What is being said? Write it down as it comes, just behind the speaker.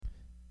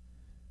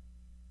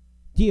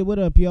Yeah, what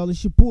up, y'all?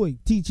 It's your boy,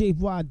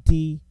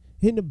 TJYD,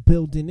 in the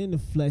building, in the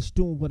flesh,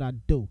 doing what I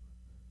do.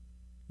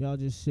 Y'all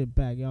just sit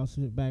back. Y'all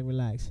sit back,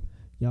 relax.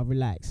 Y'all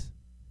relax.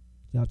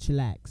 Y'all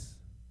chillax.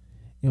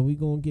 And we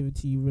gonna give it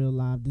to you real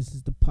live. This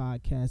is the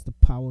podcast, the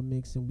Power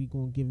Mix, and we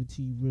gonna give it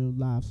to you real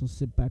live. So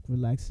sit back,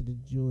 relax, and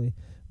enjoy.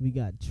 We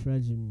got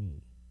Treasure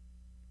Me.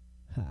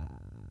 Ha.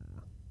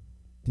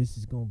 This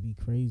is gonna be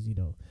crazy,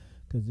 though,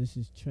 because this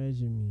is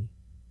Treasure Me.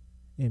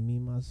 And me,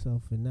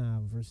 myself, and I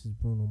versus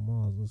Bruno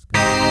Mars. Let's go.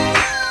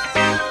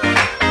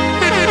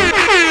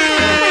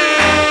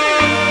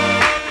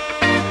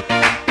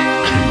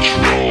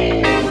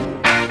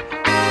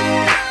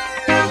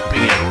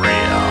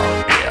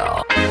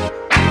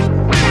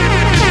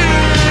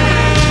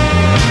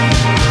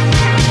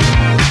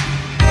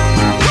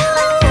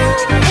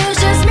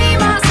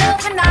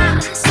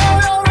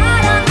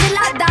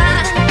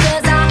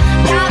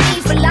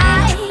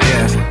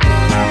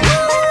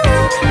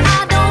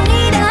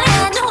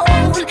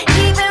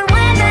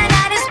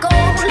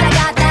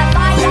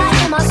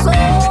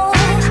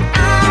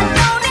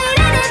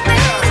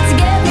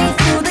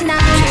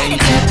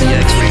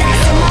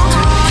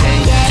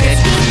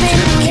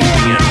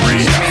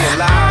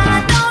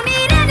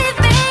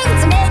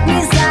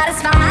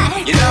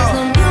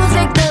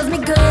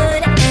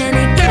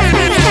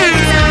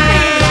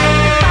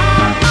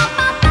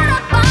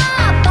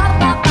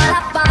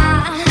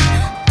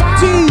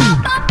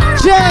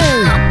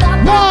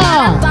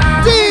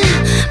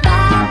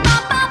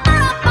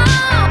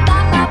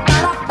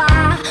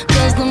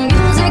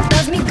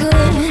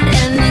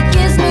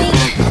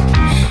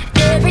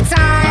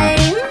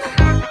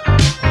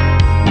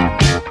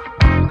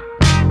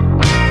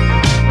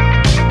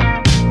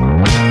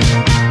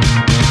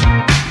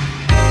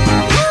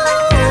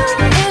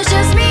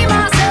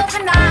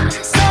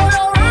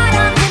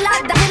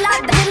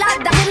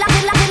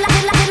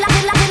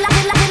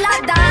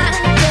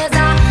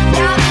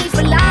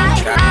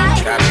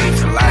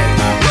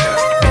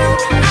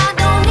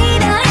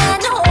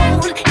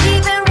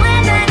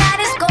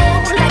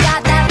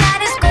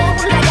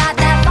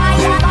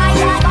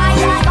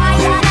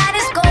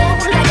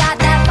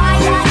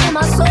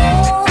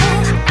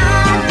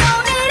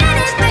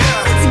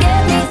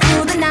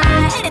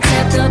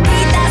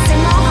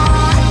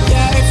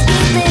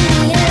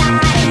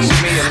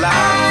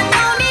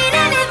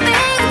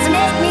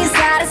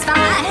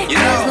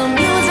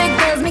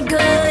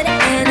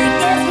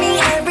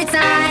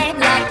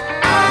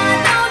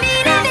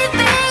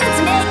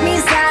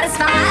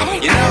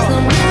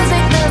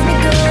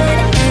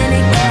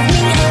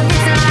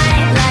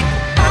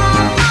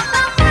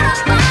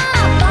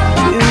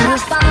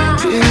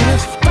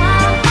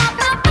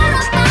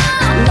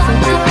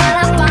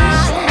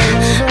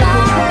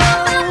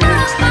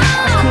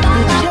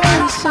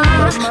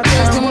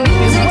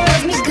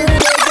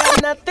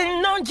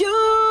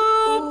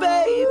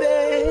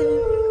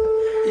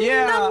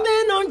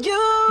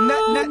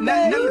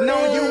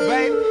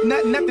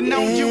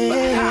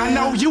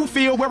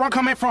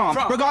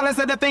 Regardless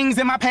of the things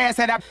in my past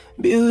that I...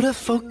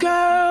 Beautiful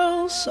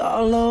girls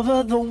all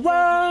over the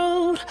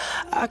world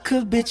I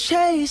could be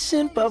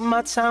chasing, but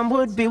my time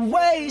would be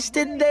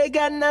wasted. They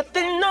got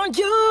nothing on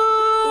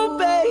you,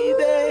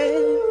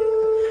 baby.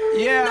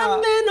 Yeah.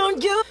 Nothing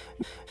on you.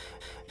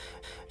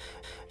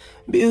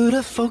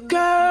 Beautiful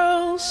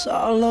girls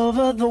all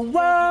over the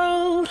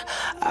world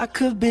I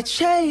could be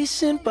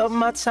chasing, but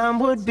my time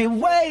would be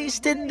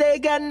wasted. They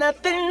got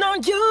nothing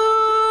on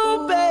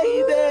you,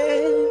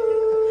 baby.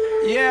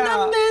 Yeah.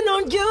 Nothing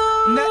on you.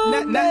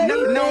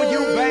 Nothing on you,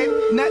 babe.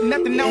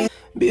 Nothing on you.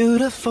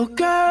 Beautiful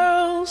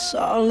girls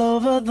all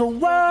over the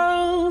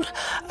world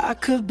I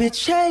could be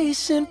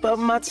chasing, but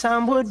my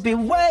time would be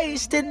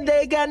wasted.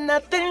 They got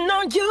nothing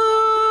on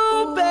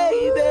you,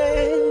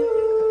 baby.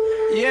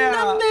 Yeah.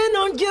 Nothing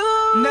on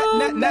you.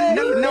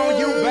 Nothing on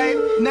you, babe.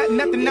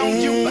 Nothing on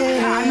you.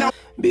 I know.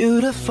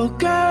 Beautiful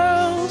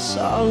girls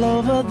all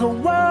over the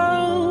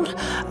world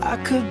I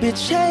could be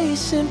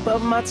chasing, but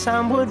my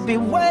time would be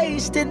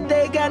wasted.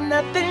 They got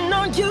nothing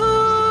on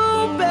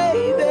you,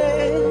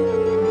 baby.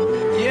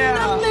 Yeah.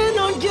 Nothing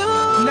on you.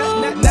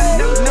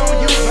 Nothing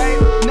on you,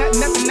 babe.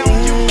 Nothing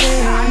on you.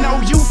 I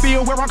know you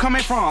feel where I'm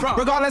coming from.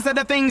 Regardless of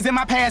the things in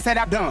my past that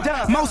I've done.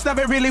 Most of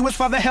it really was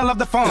for the hell of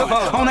the fun.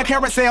 On a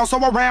carousel, so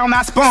around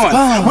I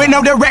spun. With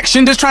no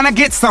direction, just trying to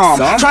get some.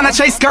 Trying to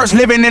chase skirts,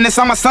 living in the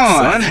summer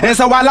sun. And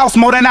so I lost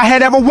more than I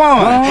had ever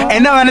won.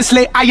 And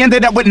honestly, I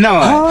ended up with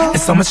none.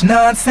 There's so much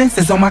nonsense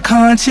that's on my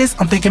conscience.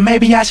 I'm thinking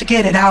maybe I should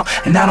get it out.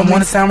 And I don't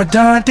want to sound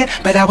redundant,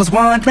 but I was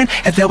wondering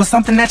if there was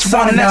something that you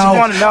want to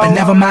know. But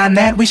never mind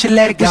that, we should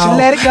let it go.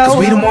 Cause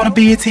we don't want to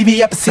be a TV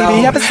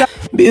episode.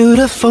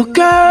 Beautiful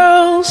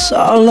girls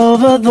all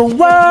over the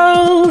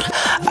world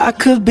I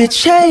could be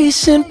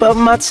chasing, but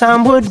my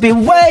time would be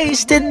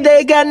wasted.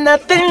 They got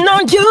nothing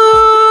on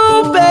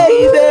you,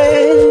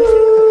 baby.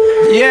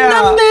 Yeah.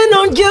 Nothing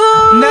on you.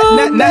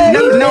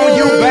 Nothing on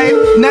you,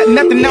 babe.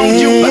 Nothing on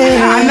you.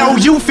 I know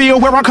you feel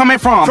where I'm coming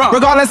from.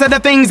 Regardless of the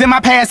things in my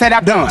past that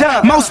I've done.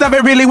 Most of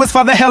it really was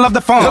for the hell of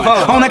the fun.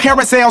 On a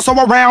carousel, so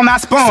around I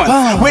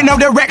spun. With no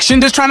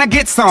direction, just trying to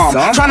get some.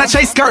 Trying to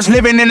chase skirts,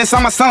 living in the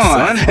summer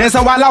sun. And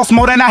so I lost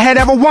more than I had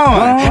ever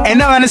won.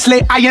 And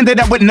honestly, I ended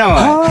up with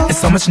none. There's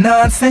so much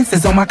nonsense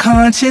that's on my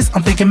conscience.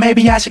 I'm thinking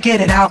maybe I should get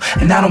it out.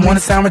 And I don't wanna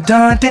sound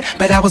redundant,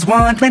 but I was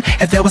wondering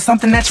if there was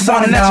something that you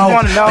wanna know.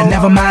 But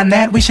never mind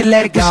that, we should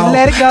let it go.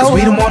 Cause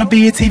we don't wanna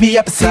be a TV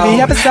episode.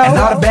 And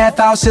all the bad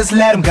thoughts, just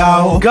let them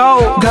go.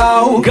 Go.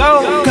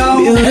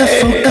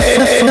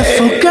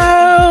 Beautiful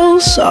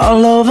girls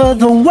all over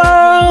the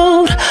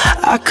world.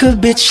 I could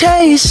be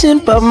chasing,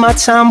 but my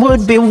time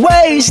would be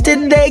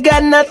wasted. They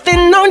got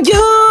nothing on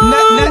you.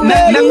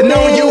 Nothing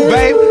on you,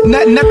 babe.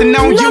 Nothing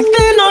on you.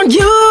 Nothing on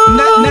you.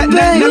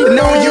 Nothing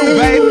on you,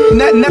 babe.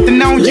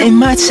 Nothing on you. They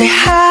might say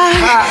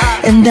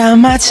hi, and I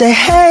might say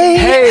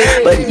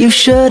hey, but you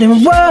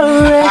shouldn't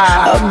worry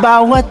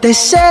about what they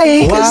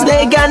say, cause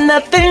they got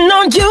nothing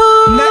on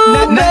you.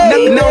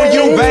 Nothing on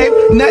you, babe.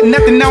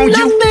 Nothing on you.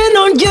 Nothing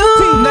on you.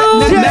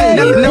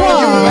 Nothing on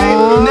you, babe.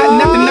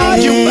 Nothing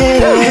on you.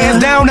 Hands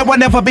down, there will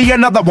never be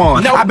another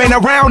one. I've been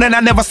around and I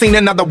never seen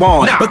another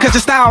one. Because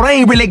your style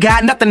ain't really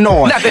got nothing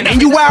on.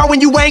 And you out when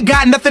you ain't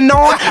got nothing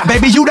on.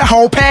 Baby, you the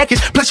whole package.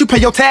 Plus you pay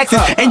your taxes.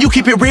 And you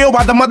keep it real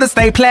while the mothers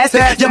stay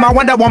plastic. You're my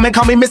Wonder Woman,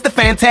 call me Mr.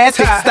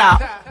 Fantastic.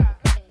 Stop.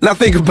 Now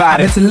think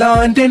about it. I've been to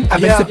London, I've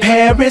been to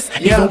Paris,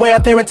 even way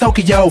out there in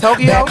Tokyo.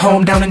 Back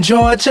home down in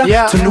Georgia,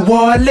 to New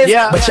Orleans,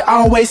 but you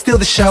always steal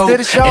the show.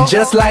 And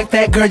just like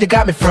that, girl, you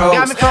got me froze.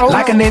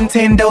 Like a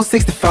Nintendo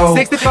 64.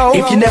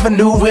 If you never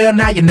knew, well,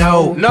 now you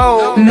know.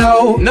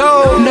 No.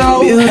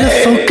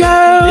 Beautiful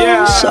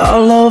girls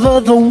all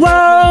over the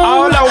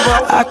world.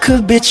 I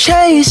could be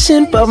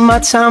chasing, but my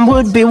time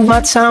would be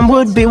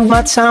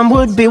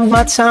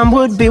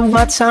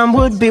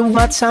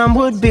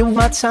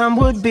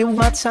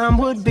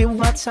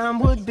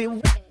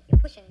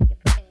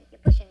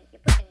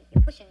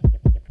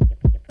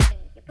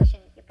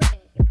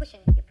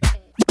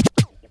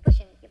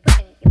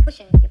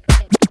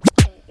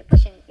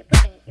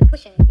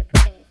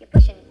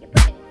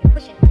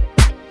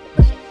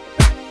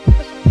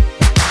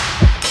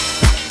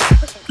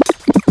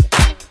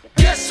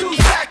Guess who's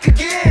back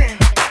again?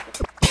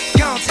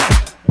 Gone time.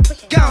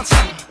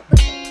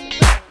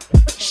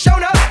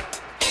 Shown up.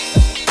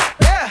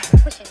 Yeah.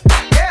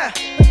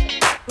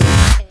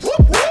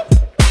 Whoop whoop.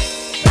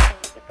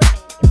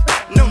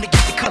 Known to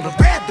get the color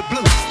red, the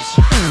blues.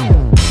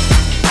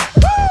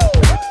 Woo!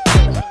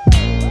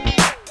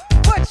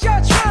 What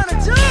y'all trying to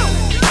do?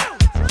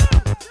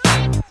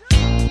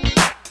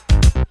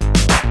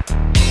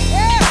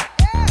 Yeah.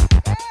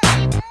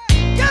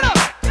 Get up.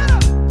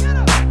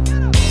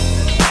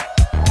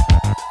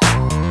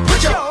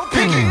 Put your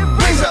pinky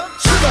rings up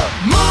to the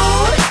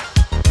moon.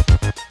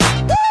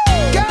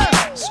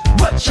 Girls,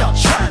 what y'all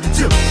trying to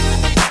do?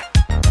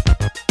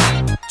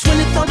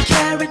 24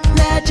 karat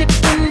magic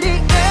in the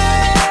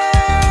air.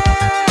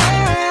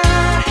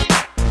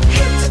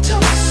 Head to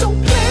toe, so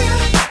clear.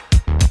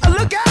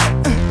 Look out!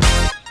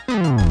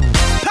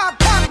 Pop,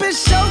 it's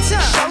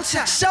showtime.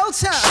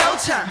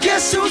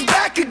 Guess who's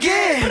back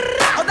again?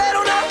 Oh, they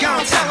don't know.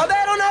 Gone time. I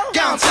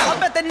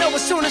bet they know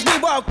as soon as we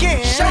walk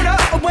in. Showed up.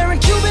 I'm wearing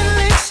Cuban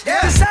links,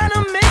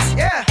 designer mix,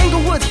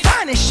 Inglewood's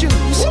finest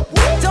shoes.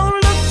 Don't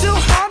look too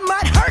hard,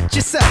 might hurt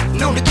yourself.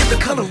 Known to give the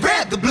color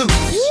red, the blues.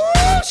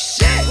 Woo,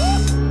 shit.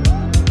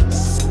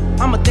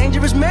 I'm a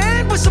dangerous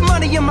man with some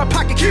money in my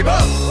pocket. Keep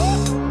up.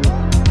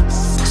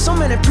 So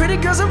many pretty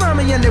girls around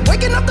me and they're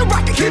waking up the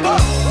rocket. Keep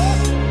up.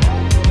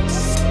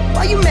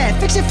 Why you mad?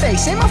 Fix your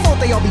face. Ain't my fault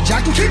they all be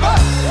jocking. Keep up.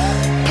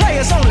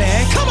 Players only.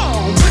 Come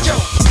on. Put your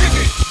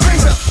pinky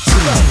rings up to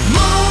the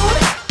moon.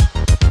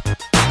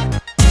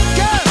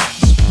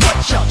 Girls, what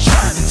y'all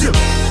trying to do?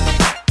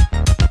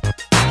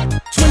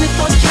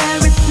 24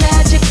 karat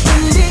magic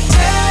in the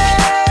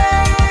air.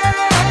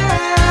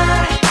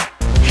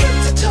 Head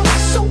to toe,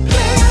 so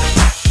clear.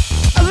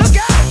 Look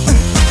out.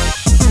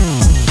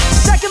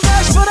 Second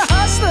verse for the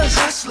hustlers.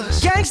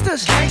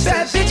 Gangsters.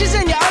 Bad bitches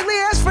and your ugly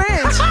ass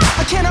friends.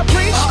 I cannot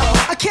preach.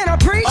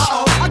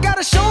 I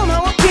gotta show them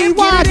how I can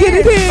get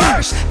it in.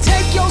 First,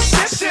 take your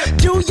sip,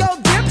 do your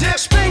dip,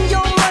 spend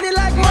your money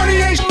like money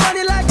ain't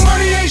money like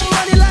money ain't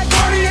money like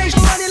money ain't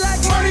money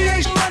like money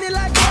ain't money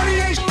like money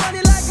ain't money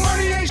like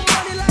money ain't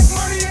money like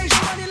money ain't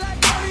money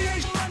like money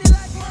ain't money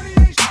like money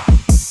ain't.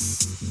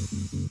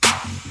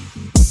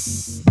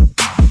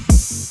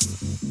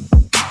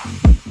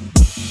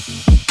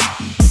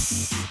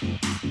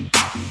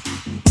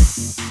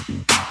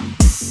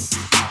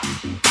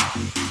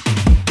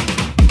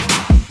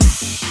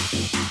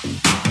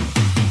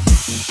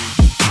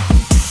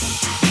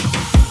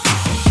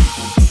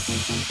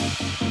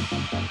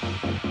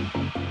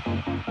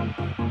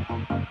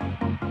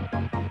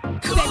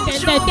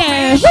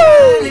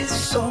 It's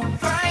so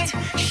bright,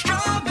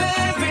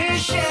 strawberry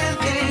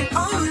champagne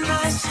on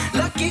ice.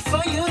 Lucky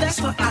for you,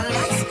 that's what I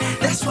like.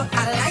 That's what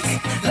I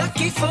like.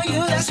 Lucky for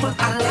you, that's what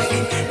I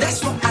like.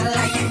 That's what I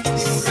like.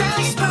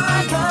 Sex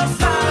by the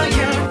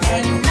fire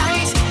at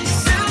night.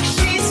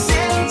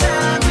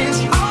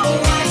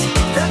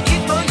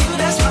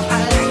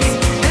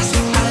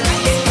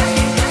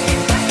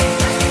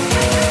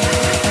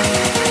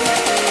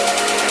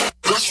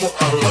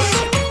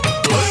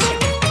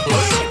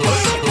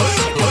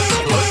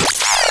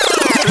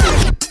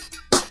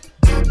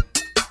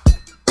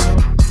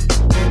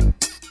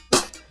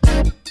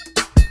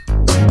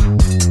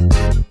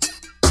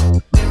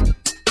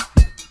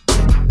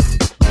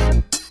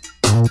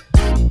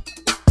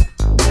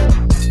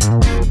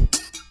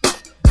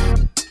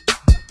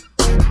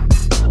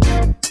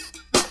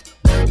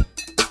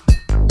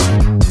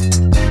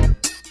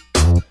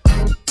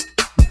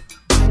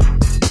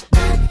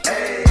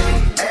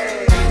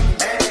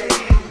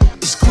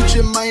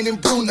 Wayne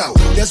and Bruno,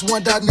 that's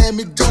one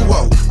dynamic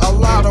duo. A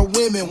lot of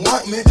women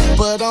want me,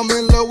 but I'm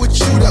in love with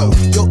you though.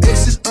 Your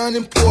ex is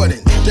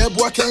unimportant, that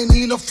boy can't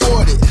even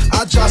afford it.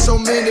 I drive so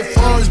many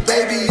foreigns,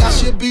 baby, I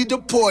should be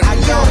deported. I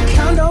got a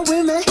condo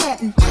in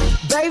Manhattan,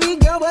 baby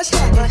girl, what's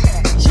happening?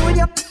 You and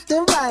your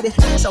then ride it,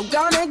 so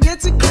gonna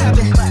get to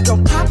clapping.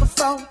 Go pop it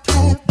for a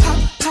plan,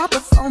 pop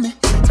it for me.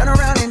 Turn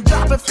around and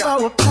drop it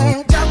for a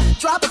plan,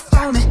 drop it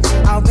for me.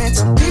 I'll rent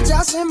a beach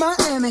house in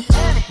Miami,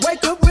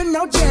 wake up with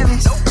no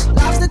jammies.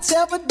 Lobster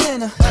tail for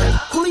dinner,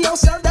 Julio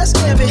served that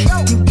scampi.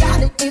 You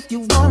got it if you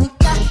want it,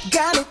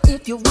 got it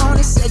if you want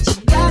it. Said you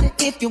got it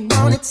if you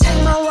want it,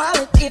 take my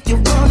wallet if you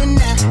want it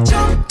now.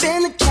 Jump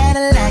in the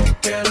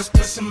Cadillac, girl, let's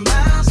put some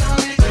miles on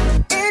it.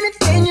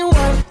 Anything you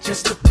want,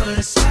 just to put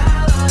a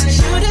smile on it.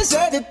 You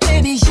deserve it,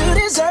 baby, you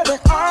deserve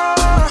it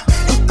all.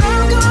 And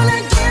I'm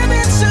gonna give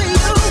it to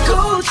you.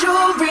 Gold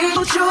jewelry,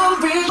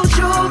 jewelry,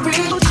 jewelry,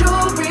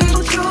 jewelry,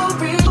 jewelry,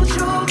 jewelry,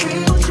 jewelry,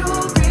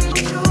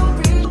 jewelry,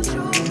 jewelry.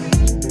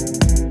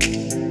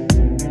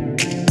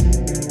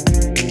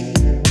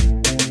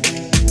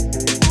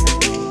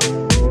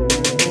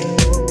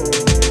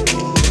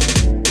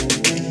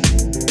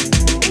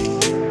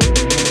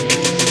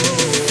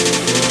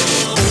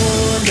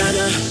 Oh,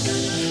 nana,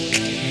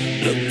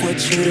 look what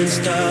you done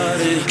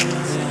started.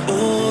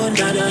 Oh,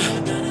 nana,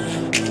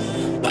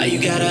 why you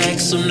gotta act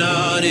so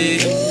naughty?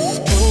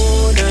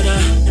 Oh, nana,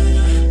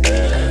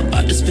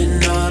 about to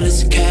spend all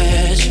this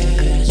cash.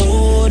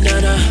 Oh,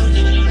 nana,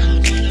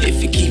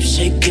 if you keep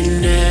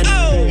shaking that.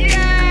 Oh,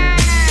 yeah.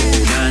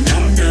 Oh,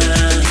 nana,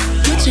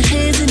 put your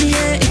hands in the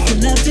air if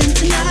you're loving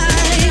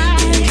tonight. Oh,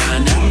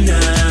 nana,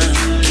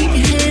 keep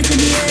your hands in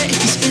the air if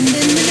you're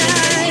spending the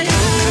night. Oh,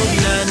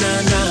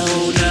 nana,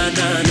 oh,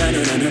 nana,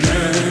 nana, nana, nana.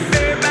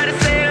 Everybody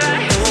say it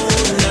like. Oh,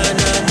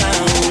 nana, oh,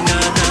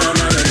 nana,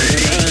 nana, nana.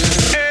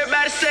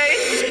 Everybody say.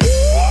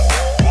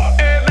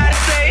 Everybody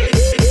say.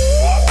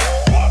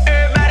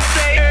 Everybody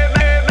say.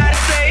 Everybody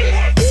say.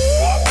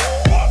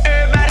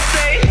 Everybody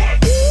say.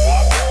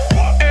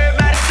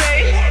 Everybody say.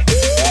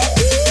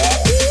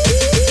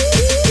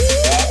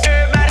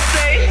 Everybody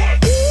say.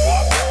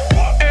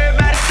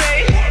 Everybody say.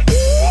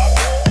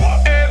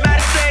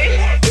 Everybody say.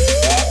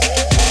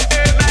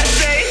 Everybody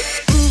say.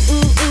 Ooh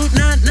ooh ooh,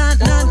 na na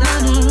na na na.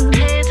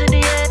 Hands in the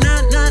air, na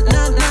na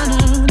na na na.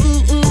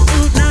 Ooh ooh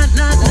ooh, na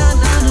na na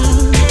na na.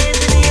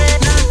 Hands in the air,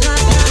 na na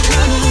na na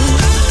na.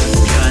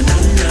 Na na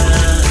na.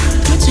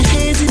 Put your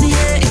hands in the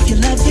air if you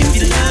love it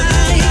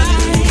tonight.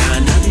 Na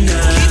na na.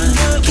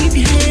 Keep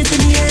your hands in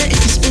the air if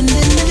you're spending the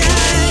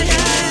night.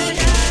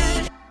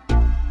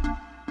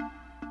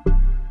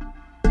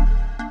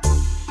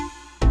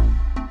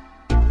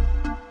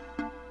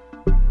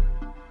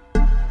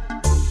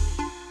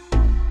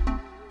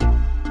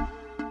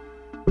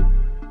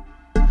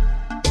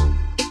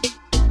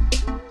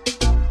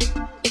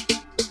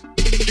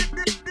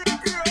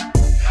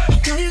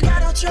 Now you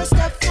got all dressed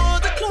up for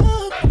the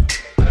club,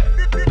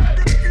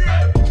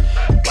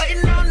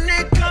 waiting on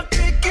Nick come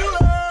pick you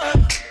up.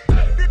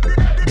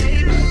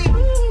 Baby,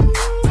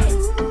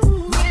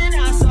 when I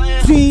saw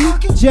you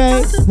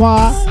DJ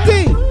YD.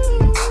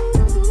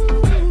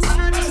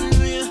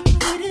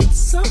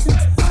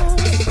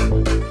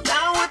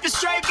 now whip it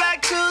straight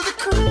back to the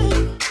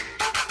crib.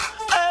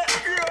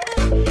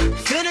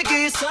 Finna give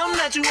you something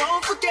that you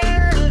won't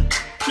forget.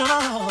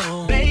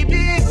 No,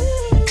 baby.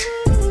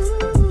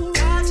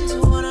 I just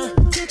wanna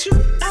get you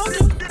out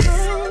the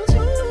clothes.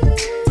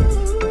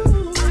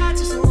 I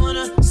just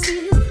wanna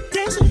see you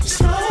dancing in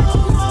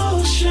slow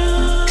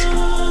motion.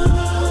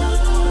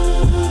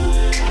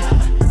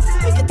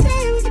 We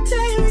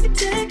can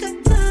take our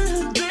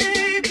time,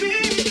 baby,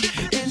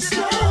 in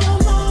slow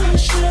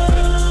motion.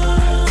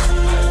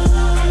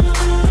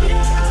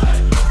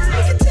 We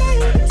can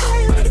take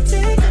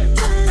our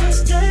time,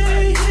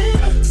 stay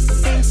here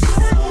in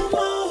slow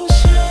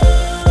motion.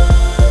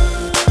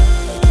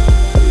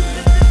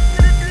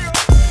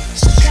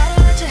 So try to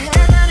let your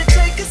hair down and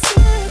take a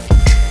sip.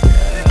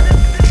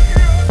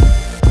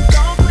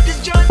 Don't put this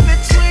joint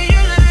between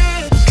your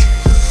lips,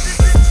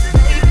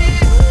 baby.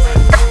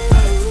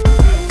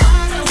 I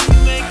know you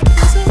make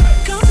me so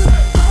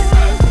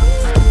comfortable.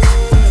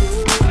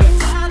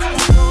 I know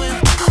I'm going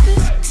for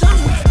this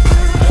time.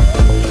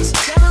 So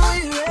tell me when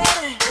you're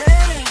ready.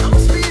 I'ma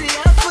speed it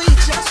up for you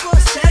just for a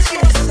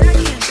second.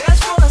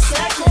 Just for a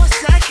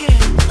second.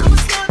 I'ma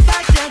slow it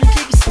back down and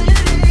keep it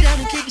steady. Down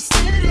and keep it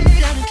steady.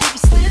 Down and keep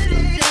it steady.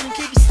 Down and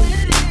keep it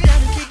steady.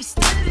 Down and keep it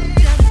steady.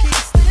 Down and keep it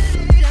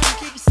steady. Down and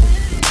keep it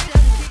steady.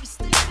 Down and keep it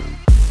steady.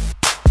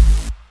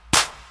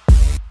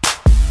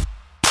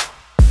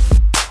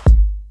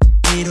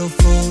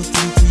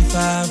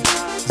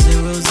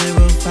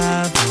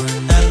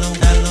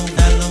 804-335-0051.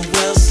 Hello,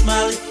 well,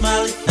 smiley,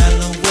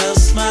 hello,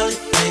 smiley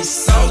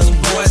face. All the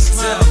boys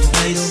tell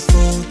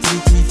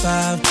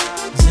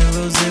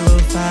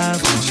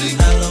 804-335-0051.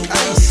 Hello,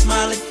 well,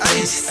 smiley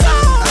face.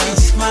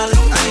 Smiley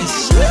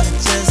face. Shawty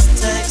just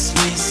text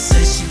me,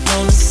 say she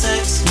wanna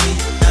sex me.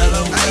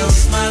 Hello, well,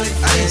 smiley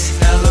face.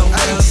 Hello,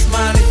 well,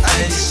 smiley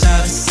face.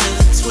 Shawty send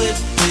a twit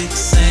pic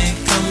saying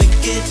come and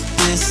get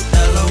this.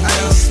 Hello,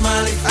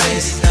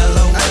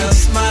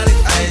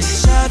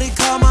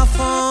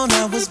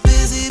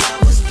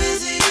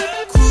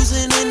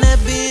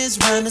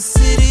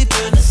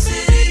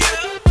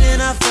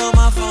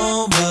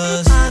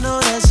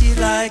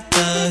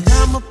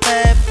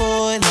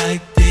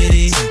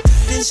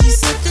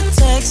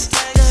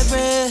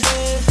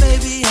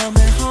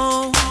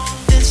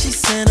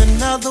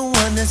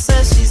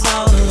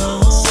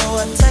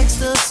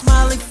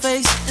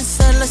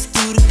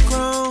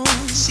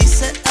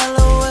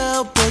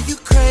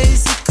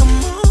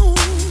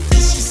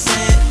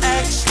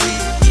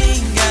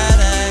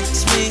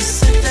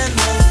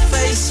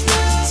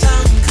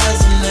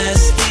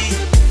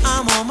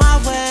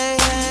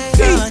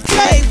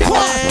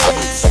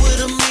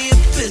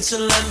 so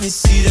let me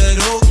see that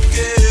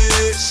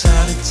okay.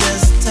 Shawty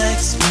just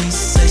text me,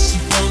 say she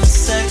wanna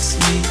sex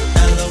me.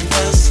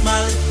 LOL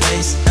smiley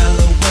face,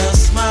 LOL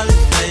smiley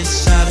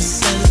face. Shawty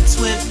send a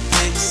twit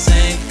pic,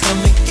 saying come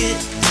and get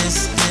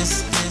this.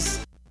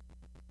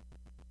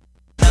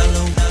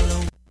 LOL.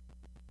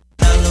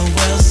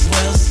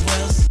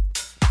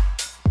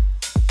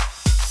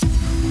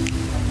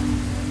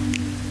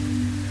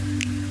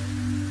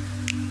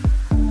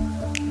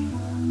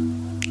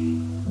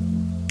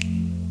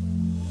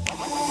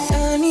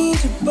 I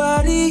need your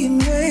body in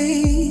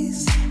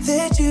ways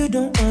that you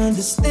don't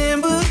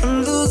understand, but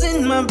I'm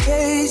losing my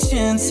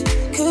patience.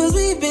 Cause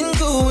we've been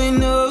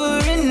going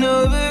over and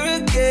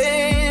over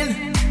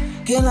again.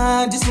 Girl,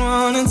 I just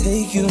wanna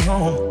take you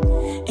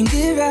home and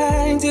get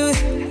right into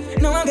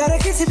it. No, I gotta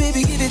kiss it,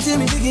 baby, give it to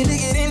me, dig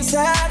it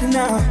inside and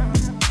out.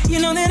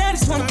 You know that I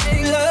just wanna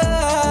make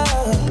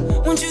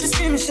love, want you to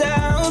scream and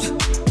shout.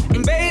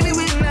 And baby,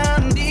 we're now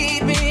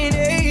deep in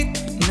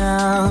it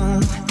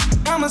now.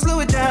 I'ma slow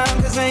it down,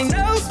 cause ain't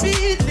no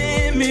speed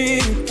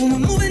limit. When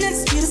we're moving at the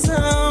speed of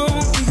sound,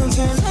 we gon'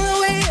 turn all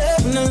the way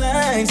up when the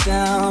lights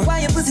down. Why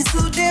your pussy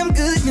so damn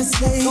good, Miss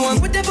Slade? Go on,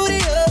 put that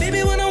booty up,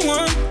 baby,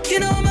 one-on-one. You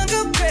know I'ma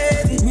go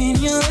crazy when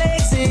your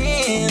legs are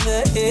in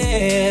the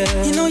air.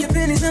 You know your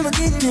pennies never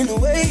getting in the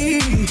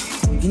way.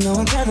 You know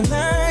I'm kinda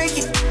like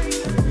it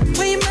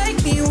when you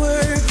make me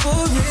work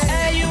for it.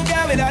 Hey, you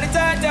got it, all the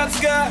tied up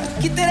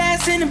skirt. Get that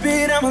ass in the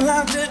bed, I'ma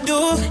lock the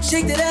door.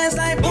 Shake that ass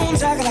like boom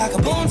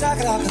chakalaka, boom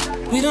chakalaka.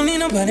 We don't need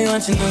nobody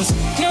watching us.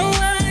 No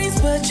eyes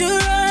but your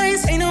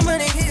eyes. Ain't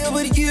nobody here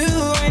but you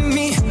and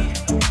me.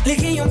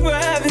 Licking your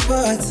private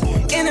parts,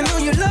 and I know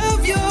you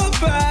love your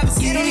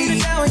privacy. You don't need a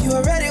shower, you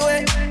already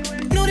wet.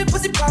 Know that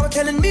pussy power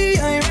telling me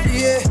I ain't ready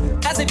yet.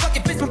 I say fuck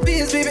it, fix my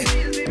fears, baby.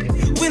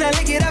 When I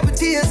lick it, I put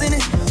tears in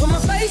it. Put my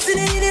face in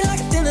it, eat it like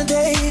a dinner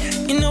date.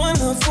 You know I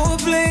love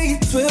foreplay,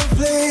 12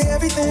 play,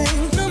 everything.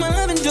 No, my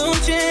loving don't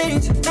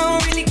change. I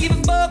don't really give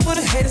a fuck what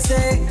a hater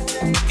say.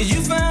 Cause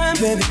you fine,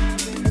 baby.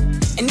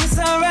 And it's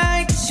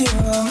alright, cause you're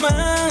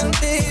mine,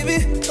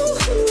 baby.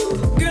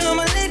 Ooh, girl,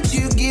 I'ma let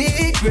you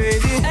get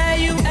crazy.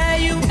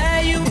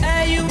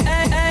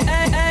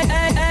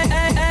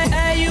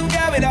 You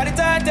got it, all the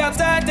tied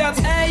ups.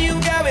 You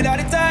got it, all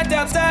the tied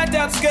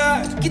ups,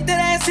 skirt. Get that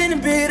ass in the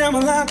bed, I'ma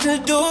lock the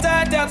door.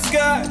 Tied up,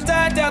 skirt.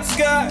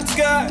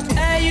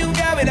 You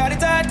got it, all the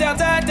tied ups.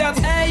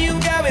 You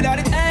got it, all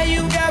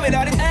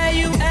the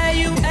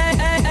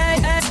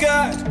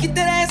skirt. Get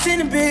that ass in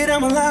the bed,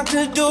 I'ma lock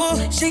the door.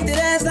 Shake that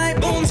ass like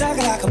boom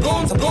chakalaka,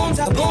 boom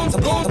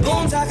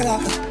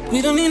chakalaka.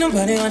 We don't need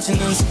nobody watching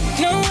us.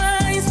 No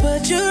eyes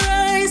but your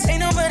eyes. Ain't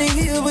nobody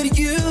here but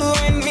you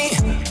and me.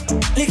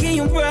 Licking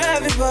your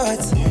private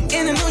parts,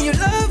 and I know you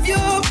love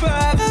your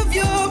private.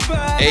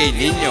 Hey,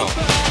 niño.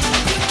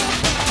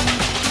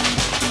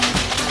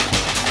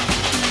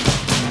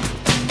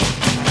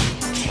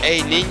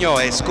 Hey, niño,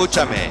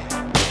 escúchame.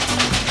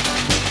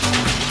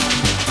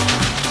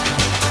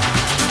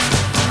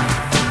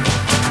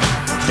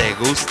 ¿Te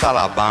gusta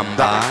la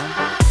bamba?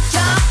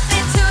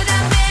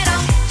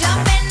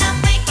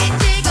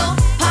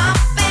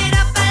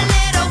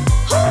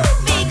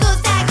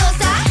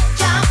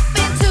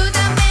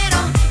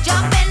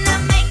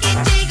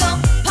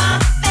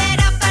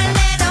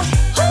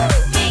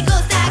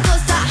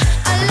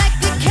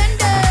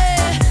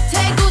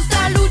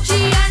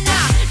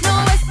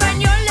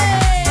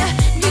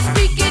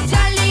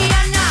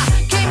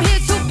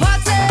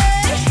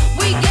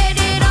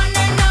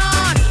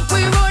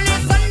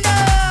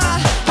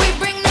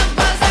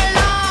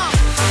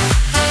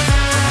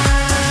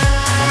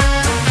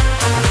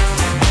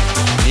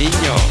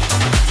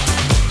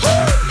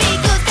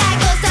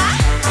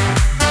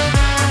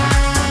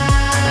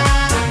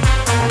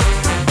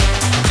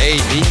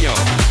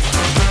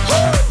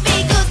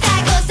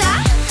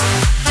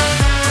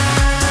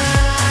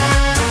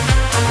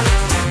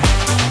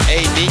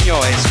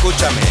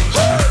 Escúchame.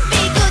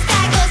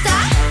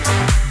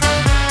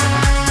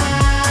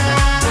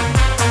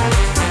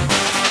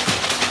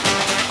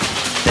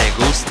 ¿Te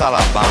gusta la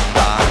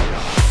bamba?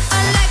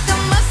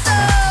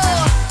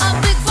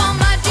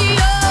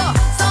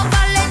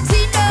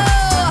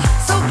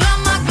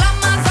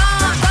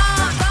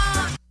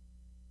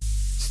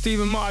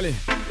 Stephen Marley,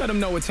 let them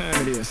know what time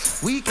it is.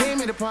 We came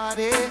here to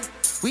party,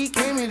 we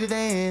came here to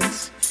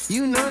dance.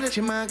 You know that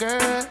you're my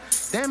girl,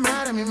 damn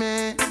right of me,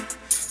 man.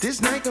 This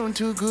night going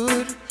too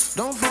good,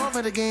 don't fall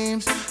for the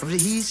games of the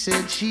he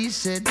said, she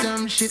said,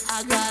 dumb shit.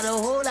 I got a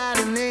whole lot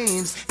of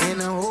names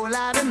and a whole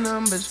lot of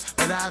numbers,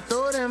 but I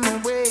throw them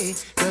away,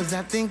 cause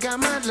I think I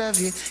might love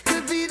you.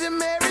 Could be the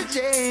Mary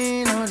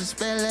Jane or the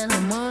spell and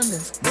I'm under,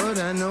 but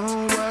I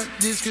know what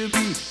this could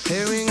be.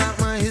 Tearing out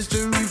my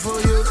history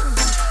for you.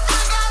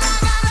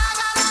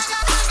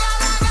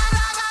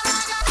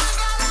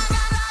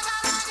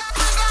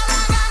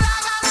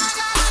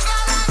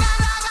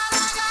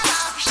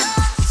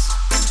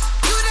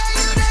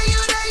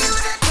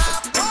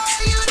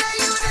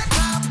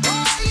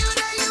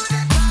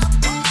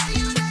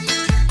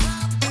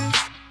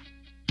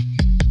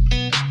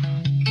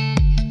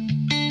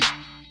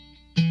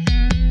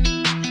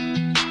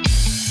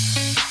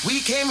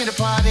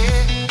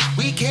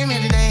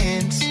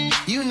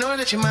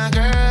 that you're my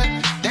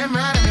girl. Damn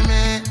right of me,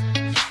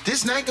 man.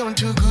 This night going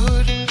too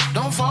good.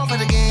 Don't fall for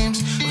the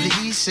games of the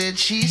he said,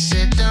 she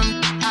said,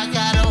 I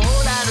got a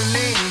whole lot of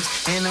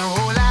names and a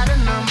whole lot of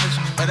numbers,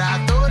 but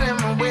I throw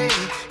them away,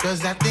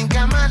 cause I think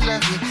I might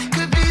love you.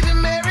 Could be the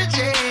Mary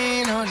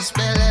Jane or the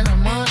spell that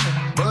I'm under,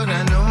 but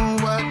I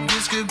know what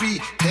this could be.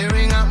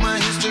 Tearing out my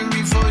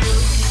history for you.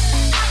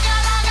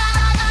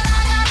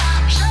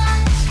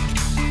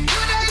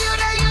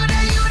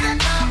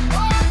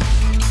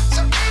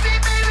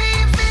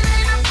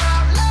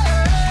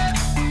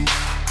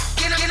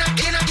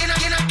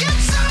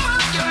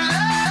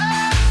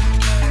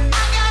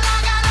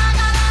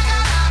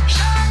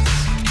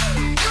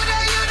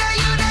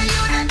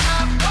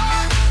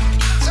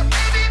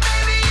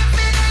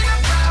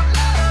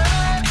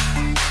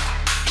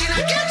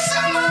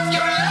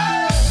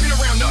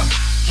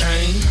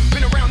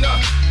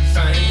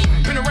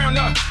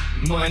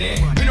 Money,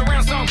 been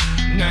around some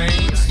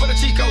names, but the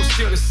Chico's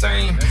still the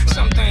same.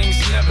 Some things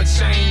never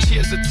change.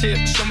 Here's a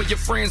tip: show me your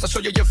friends, I'll show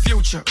you your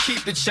future.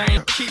 Keep the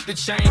chain, keep the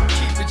chain,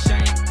 keep the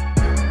chain.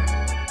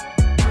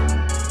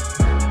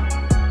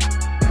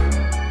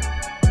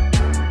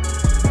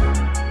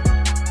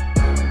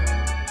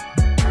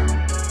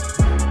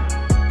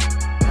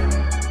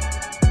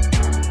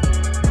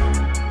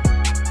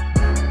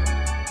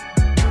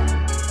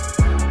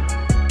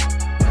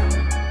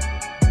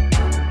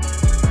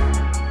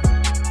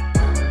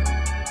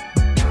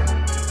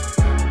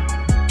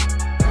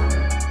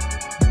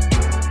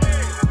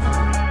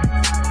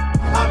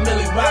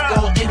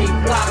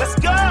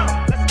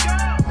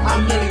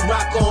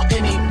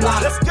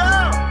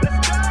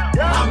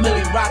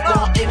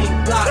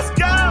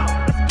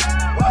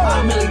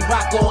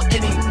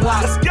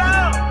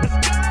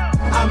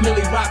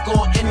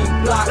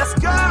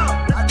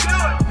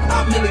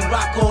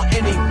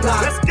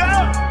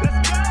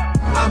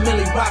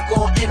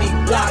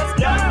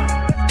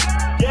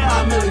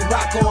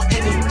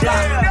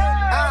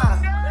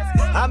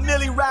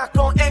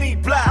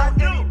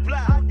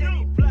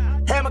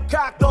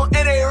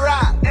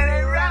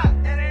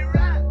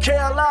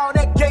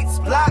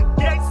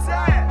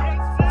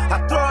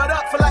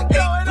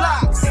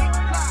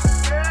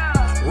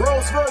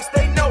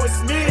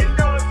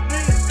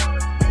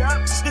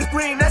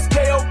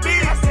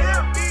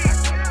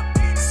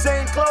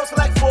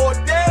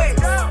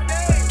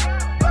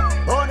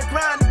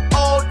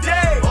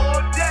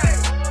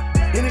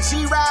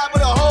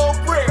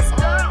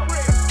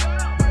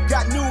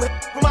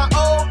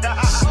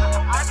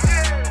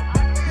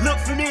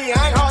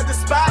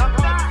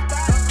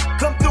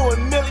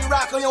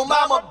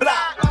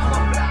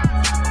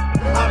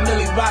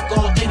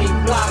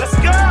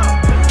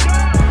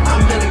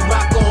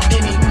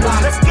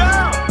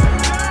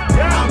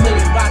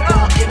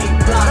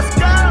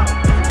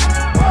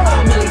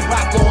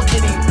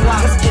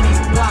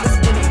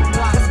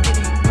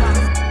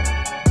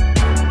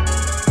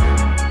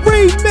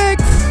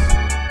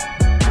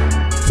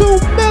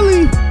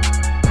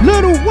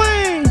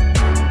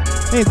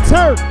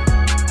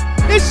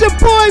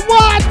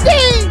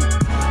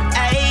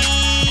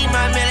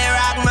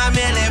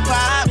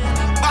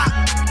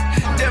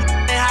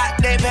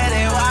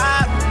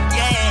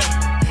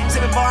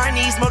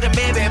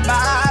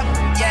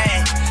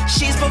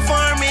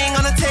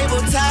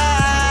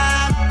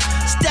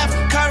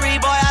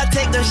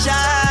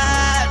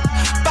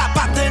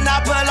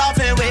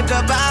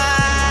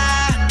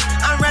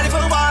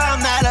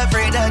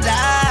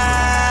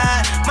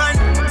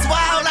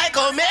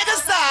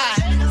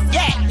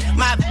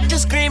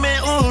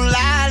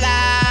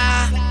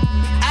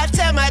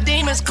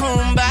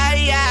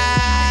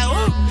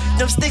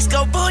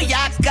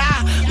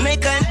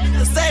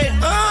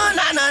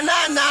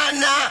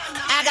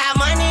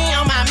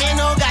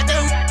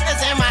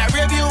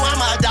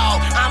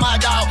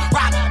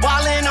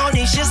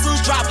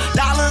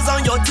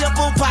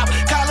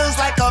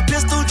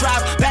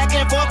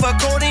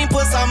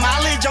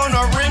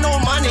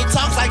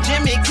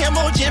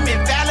 Jimmy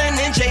Fallon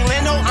and Jay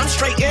Leno, I'm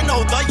straight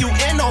N-O, the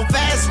U-N-O,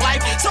 fast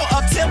life, so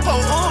up-tempo,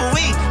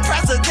 ooh-wee,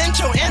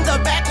 presidential in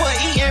the back, we're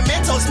eating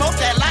Mentos, smoke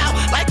that loud,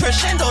 like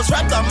crescendos,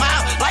 rep the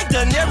mile, like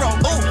De Niro,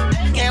 ooh,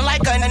 and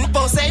like a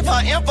info, save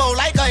her info,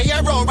 like a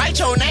hero, write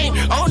your name,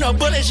 on a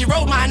bullet, she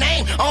wrote my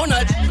name, on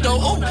a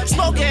ooh,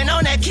 smoking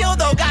on that kill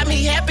though, got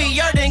me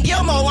happier than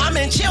Gilmore, I'm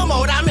in chill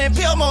mode, I'm in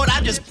pill mode,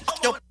 I just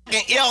your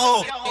f***ing ear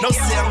hole, no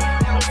sim.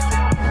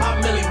 I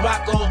really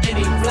rock on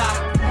any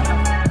block.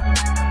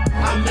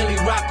 I really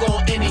rock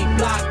on any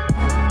block.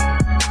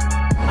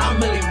 I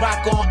really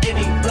rock on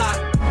any block.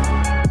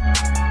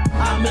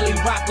 I really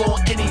rock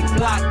on any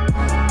block.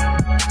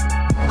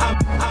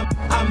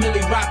 I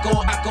really rock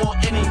on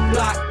any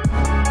block.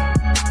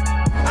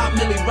 I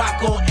really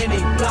rock on any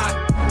block.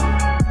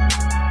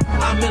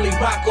 I really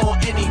rock on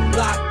any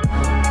block.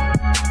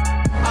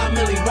 I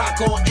really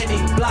rock on any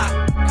block.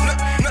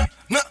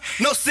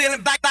 No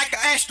ceiling back like an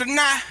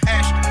astronaut.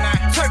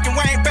 Turkin'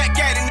 Wayne back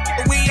at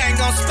it, we ain't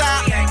gon'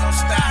 stop.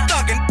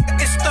 Thuggin',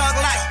 it's thug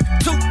like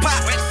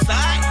Tupac.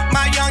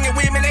 My young and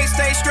women, they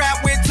stay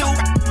strapped with two.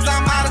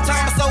 I'm out of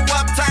time, so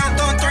uptime,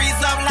 throwing threes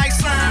up.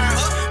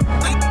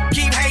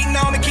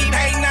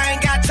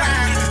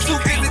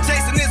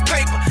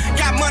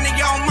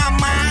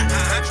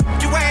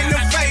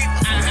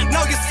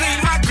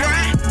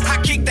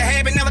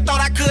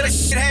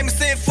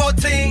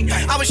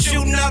 I was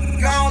shooting up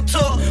on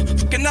tour,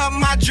 fucking up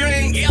my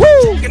dream,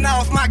 fucking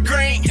off my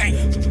green,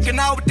 fucking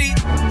off these.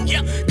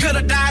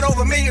 Could've died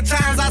over a million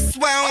times, I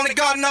swear only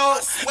God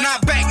knows. Now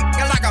back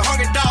like a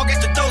hungry dog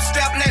at your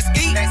doorstep, let's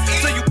eat.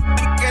 So you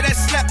that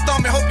slept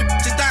on me, hope you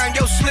bitches die in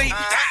your sleep.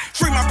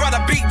 Free my brother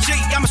BG,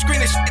 I'ma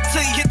scream this shit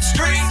till he hit the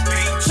streets.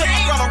 Show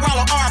my brother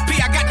Rollo RP,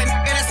 I got that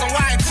nigga that's on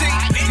YT,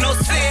 no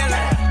ceiling.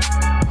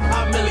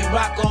 I really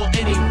rock on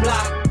any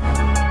block.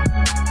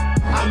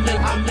 I'm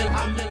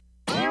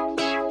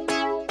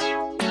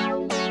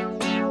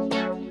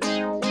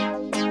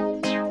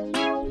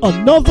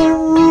Another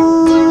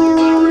remix.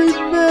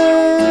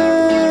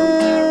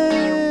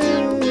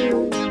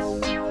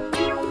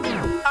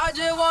 I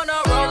just wanna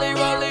rollie,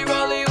 rollie,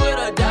 rollie with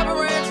a dapper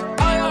ranch.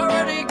 I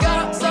already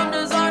got some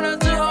designer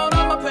to hold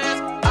on my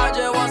pants. I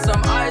just want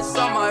some ice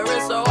on my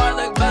wrist so I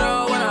look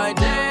better when I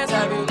dance.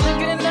 Have you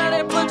looking at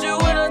it, put you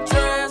in a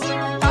trance.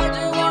 I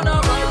just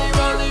wanna rollie,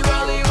 rollie,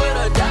 rollie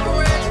with a dapper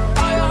ranch.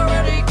 I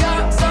already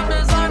got some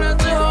designer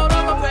to hold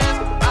on my pants.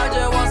 I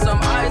just want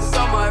some ice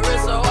on my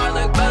wrist so I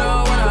look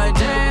better when I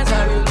dance.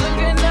 Have you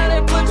looking at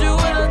it, put you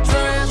in a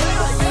trance.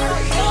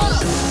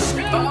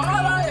 But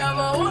all I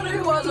ever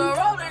wanted was a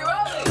rollie,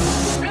 rollie.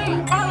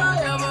 All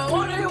I ever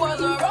wanted was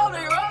a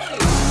rollie, rollie.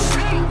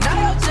 Now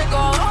your chick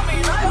all on me,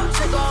 now your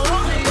chick all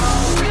on me, yo.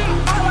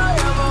 All I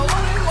ever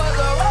wanted was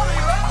a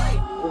rollie, rollie.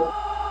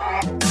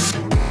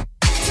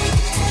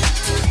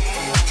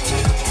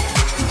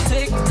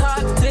 Tick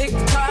tock, tick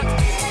tock.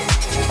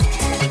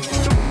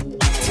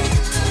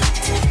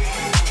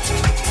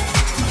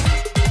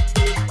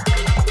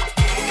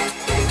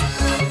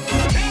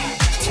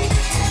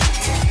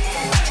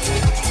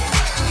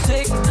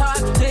 Tick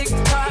tock, tick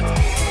tock.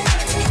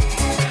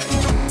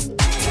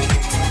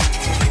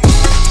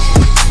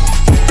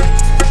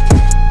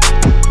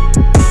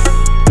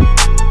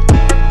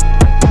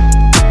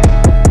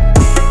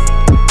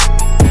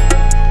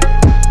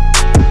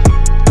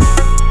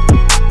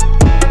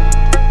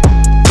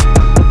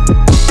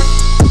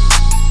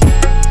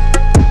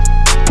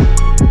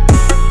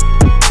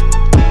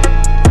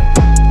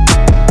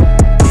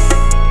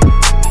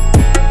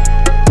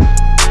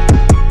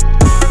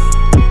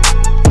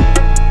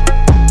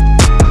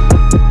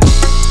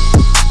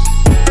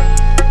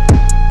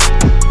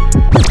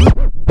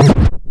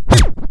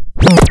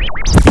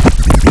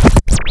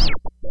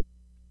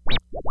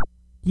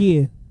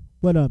 Yeah,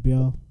 what up,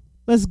 y'all?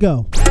 Let's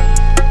go.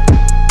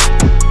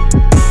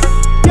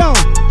 Yo,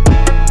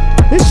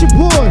 it's your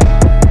boy,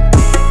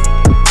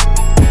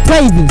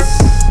 Davis.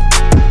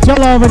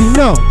 Y'all already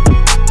know.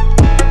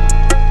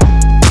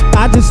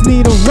 I just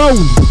need a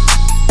rollie.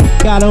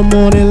 Got 'em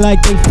on it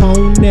like they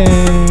phony.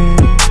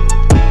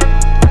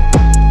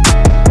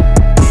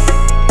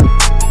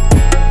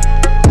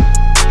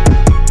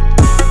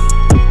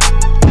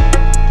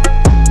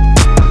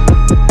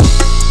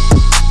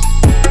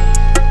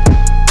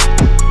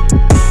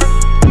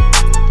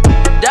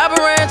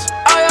 Dapper Ranch,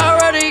 I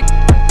already.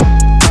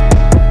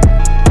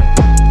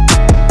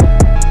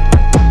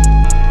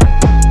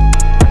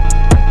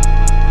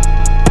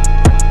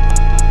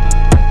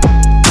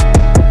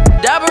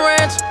 Dapper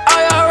Ranch,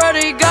 I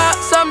already got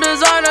some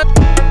designer.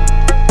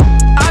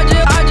 I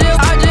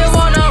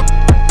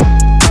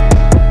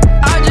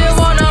just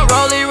wanna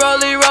rollie,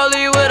 rollie,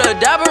 rollie with a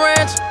Dapper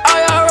Ranch.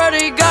 I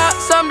already got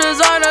some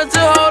designer to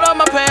hold on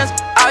my pants.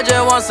 I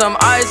just want some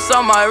ice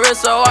on my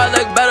wrist so I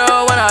look better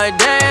when I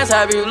dance.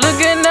 Have you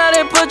looking at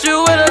it, put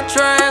you in a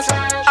trance.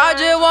 I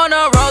just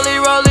wanna rollie,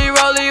 rollie,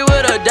 rollie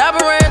with a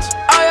Dapper Ranch.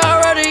 I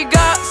already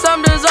got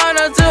some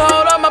designer to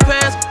hold on my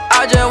pants.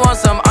 I just want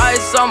some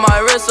ice on my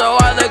wrist so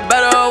I look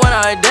better when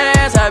I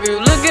dance. Have you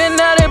looking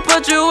at it,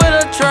 put you in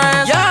a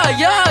trance. Yeah,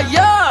 yeah,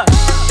 yeah.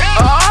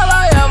 All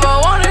I ever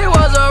wanted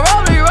was a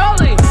rollie,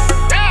 rollie.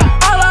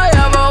 All I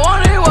ever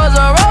wanted was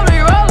a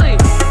rollie, rollie.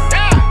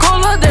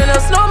 Cooler than a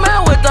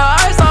snowman with the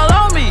ice all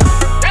on me.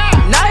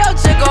 Now your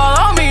chick all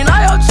on me,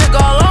 now your chick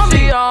all on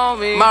me.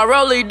 My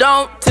rollie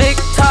don't tick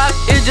tock,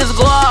 it just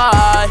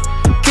glide.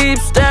 Keep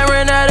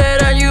staring at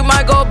it and you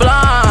might go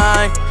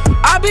blind.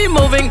 I be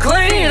moving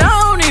clean, I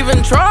don't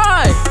even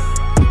try.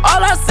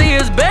 All I see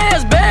is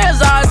bands,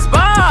 bands I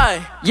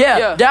spy.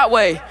 Yeah, that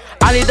way.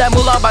 I need that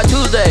moolah by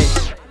Tuesday.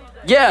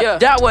 Yeah,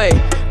 that way.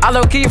 I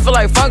low key feel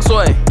like funk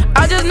sway.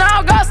 I just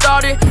now got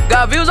started.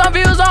 Got views,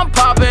 I'm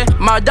popping.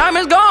 My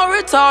diamonds gone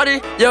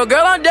retarded. Yo,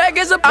 girl on deck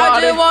is a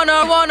party. I just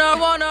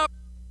wanna.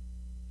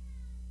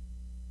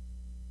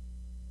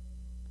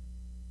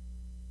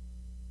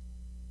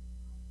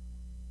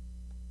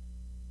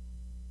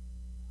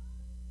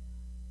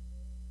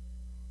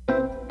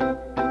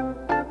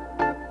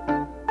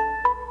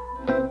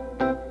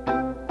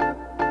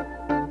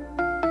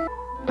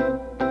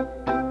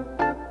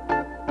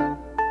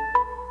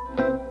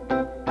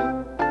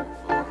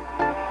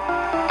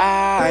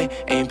 I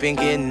I ain't been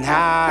getting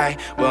high.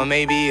 Well,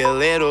 maybe a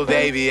little,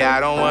 baby, I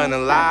don't wanna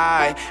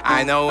lie.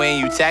 I know when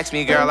you text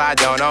me, girl, I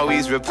don't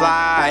always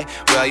reply.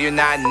 Well, you're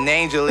not an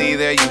angel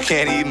either, you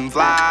can't even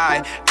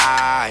fly.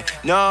 I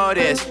know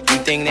this, you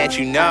think that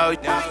you know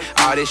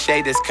all this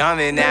shade that's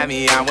coming at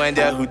me, I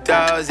wonder who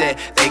throws it.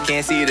 They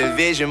can't see the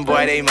vision,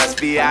 boy, they must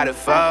be out of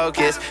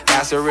focus.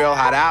 That's a real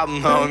hot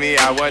album, homie,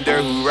 I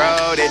wonder who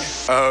wrote it.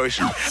 Oh,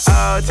 shoot,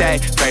 oh,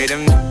 take, pray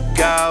them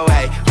go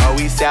away. Oh,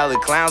 we sell the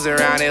clowns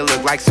around, it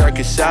look like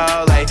Circus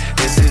Soleil.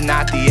 This is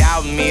not the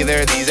album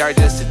either, these are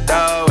just the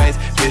throwaways.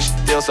 This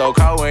still so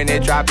cold when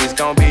it drop, it's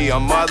gonna be a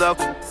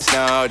motherfucking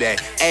snow day.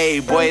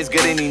 Hey, boy, it's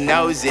good and he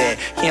knows it.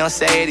 He don't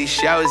say it, he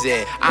shows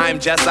it. I'm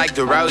just like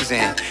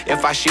DeRozan.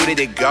 If I shoot it,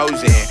 it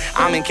goes in.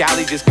 I'm in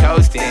Cali just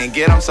coasting.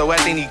 Get 'em so wet,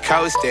 they need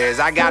coasters.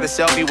 I got a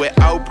selfie with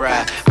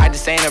Oprah. I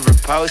just ain't ever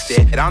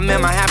posted. And I'm in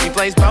my happy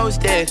place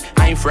posted.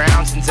 I ain't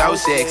frowned since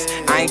 06.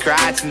 I ain't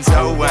cried since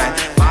 01.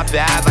 My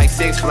bad, like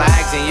Six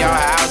Flags, and your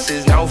house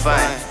is no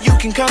fun. You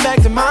can come back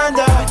to mine,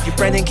 though. Your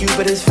friend in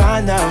Cupid is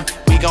fine, though.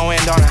 We gon'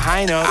 end on a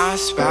high note. I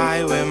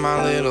spy with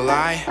my little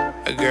eye.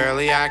 A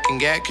girly I can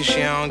get, cause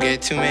she don't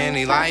get too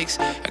many likes.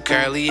 A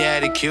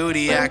curly-headed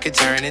cutie I could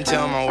turn into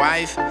my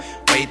wife.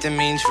 Wait, that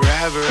means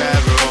forever,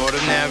 ever, hold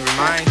up, never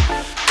mind.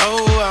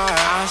 Oh,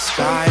 I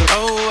spy,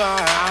 oh,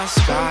 I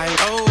spy,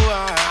 oh,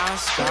 I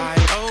spy,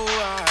 oh,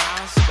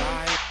 I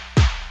spy.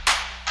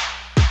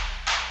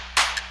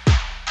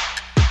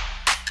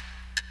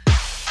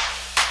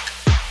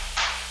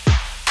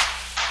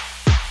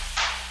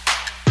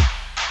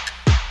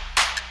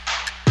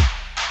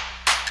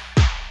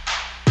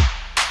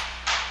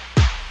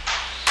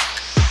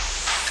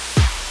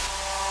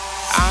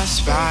 I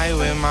spy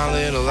with my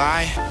little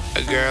eye.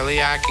 A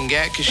girly I can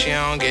get, cause she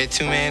don't get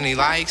too many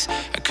likes.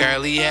 A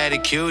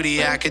curly-headed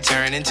cutie I could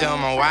turn into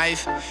my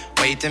wife.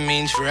 Wait, that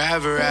means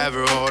forever,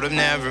 ever, hold up,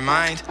 never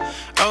mind.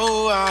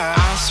 Oh, I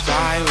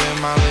spy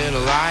with my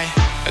little eye.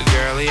 A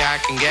girly I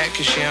can get,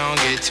 cause she don't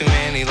get too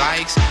many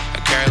likes.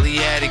 A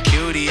curly-headed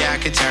cutie I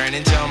could turn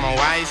into my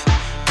wife.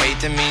 Wait,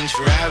 that means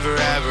forever,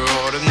 ever,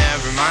 hold up,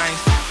 never mind.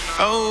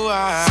 Oh,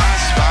 I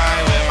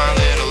spy with my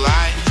little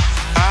eye.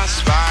 I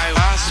spy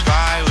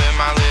with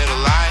my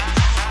little eye.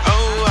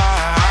 Oh,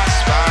 I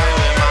spy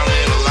with my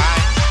little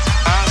eye.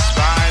 I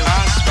spy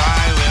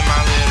with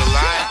my little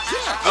eye.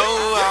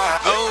 Oh,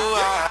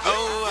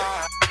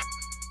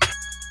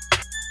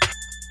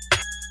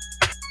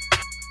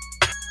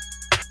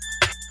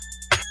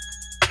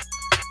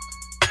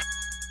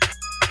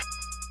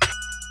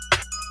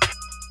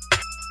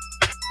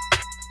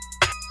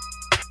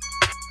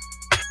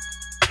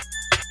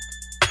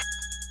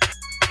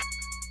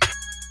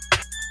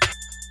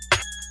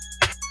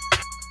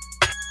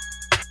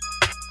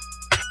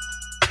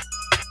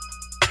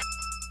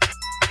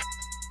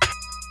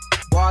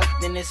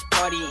 Walked in this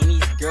party and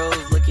these girls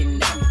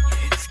looking at me.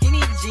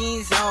 Skinny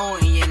jeans on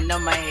and you know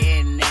my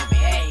head nappy.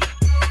 Hey,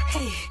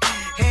 hey,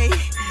 hey,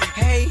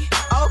 hey,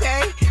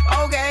 okay,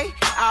 okay.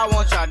 I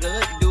want y'all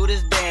to do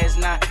this dance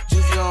now.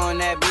 Juju on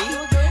that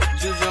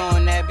beat, juju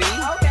on that beat,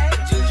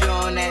 juju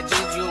on that,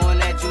 juju on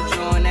that,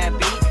 juju on that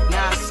beat.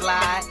 Now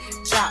slide,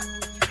 chop,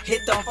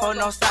 hit them for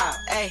no stop,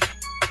 hey,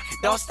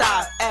 don't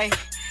stop, hey.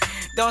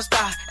 Don't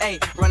stop, ayy,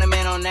 run a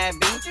man on that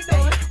beat,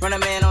 ayy, run a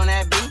man on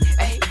that beat,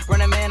 ayy,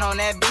 run a man on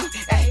that beat,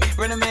 ayy,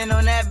 run a man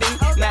on that beat.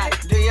 Now,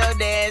 do your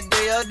dance, do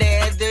your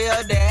dance, do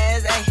your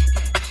dance,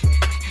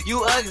 ayy.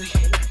 You ugly,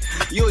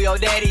 you your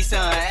daddy's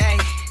son, ayy,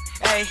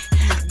 ayy.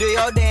 Do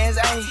your dance,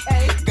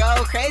 ayy,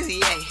 go crazy,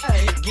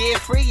 ayy.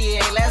 Get freaky,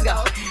 ayy, let's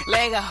go,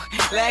 let go,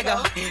 let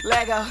go,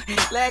 let go,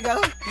 let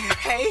go.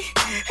 Hey,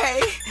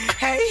 hey,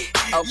 hey.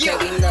 Okay, yeah.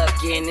 We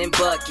knuckin' and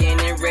buckin'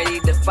 and ready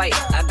to fight.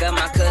 I got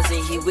my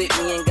cousin, he with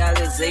me and got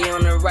Lizzie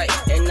on the right.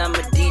 And I'm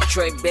a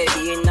Detroit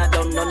baby and I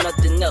don't know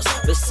nothing else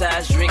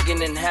besides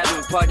drinking and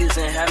having parties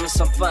and having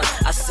some fun.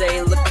 I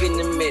say look in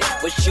the mirror,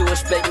 what you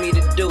expect me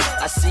to do?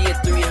 I see a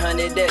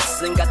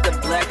 300S and got the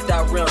blacked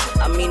out rims.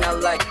 I mean I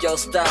like your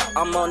style,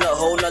 I'm on a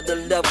whole nother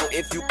level.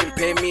 If you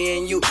compare me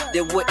and you,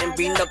 there wouldn't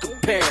be no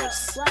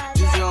comparison.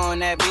 Juju on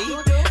that beat,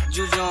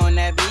 juju on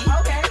that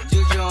beat,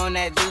 juju on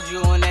that,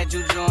 juju on that,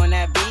 juju on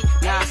that beat.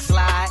 Now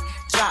slide,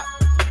 drop,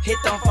 hit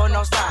them for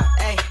no stop,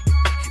 ayy.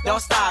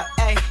 Don't stop,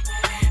 ayy.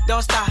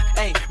 Don't stop,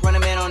 ayy. Run a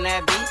man on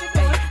that beat,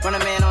 ayy. Run a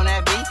man on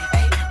that beat,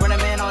 ayy. Run a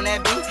man on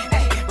that beat,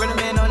 ayy. Run a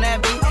man on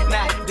that beat.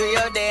 Now do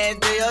your dance,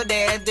 do your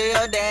dance, do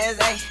your dance,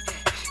 ayy.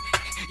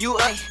 You,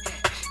 ayy.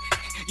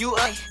 You,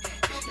 ayy.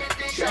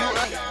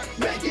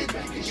 Make it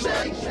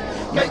shake,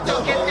 make the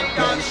whole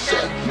place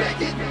shake,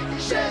 make it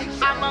shake,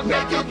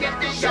 make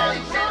it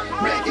shake,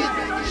 make it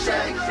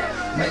shake,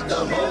 make the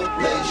whole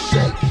place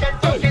shake.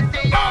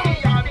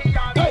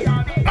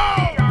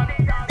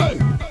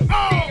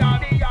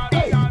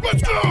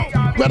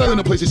 Rather than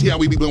the places here, how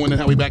we be blowing and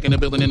how we back in the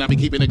building and I be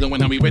keeping it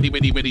going, how we ready,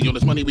 yo,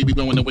 this money we be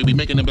blowing the way we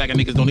making it black and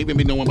niggas don't even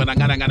be knowing, but I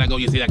gotta go,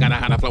 you see, I gotta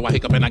how to flow, I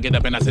hiccup and I get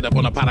up and I sit up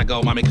on a pot, I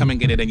go, mommy, come and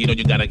get it, and you know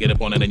you gotta get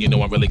up on it, and you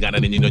know I really got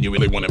it, and you know you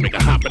really wanna make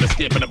a hop and a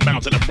skip and a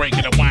bounce and a break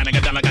and a whine, and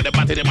a down, I got the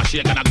body in my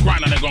shit, got a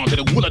grind on the ground to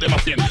the wool of them I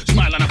fin,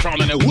 smile and a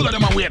frown and the wool of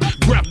them I whip,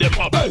 grab them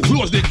up,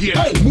 close the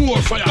gate.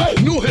 More fire,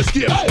 no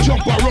escape.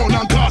 Jump around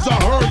and cause a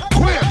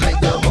earthquake. Make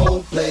the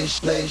whole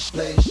place.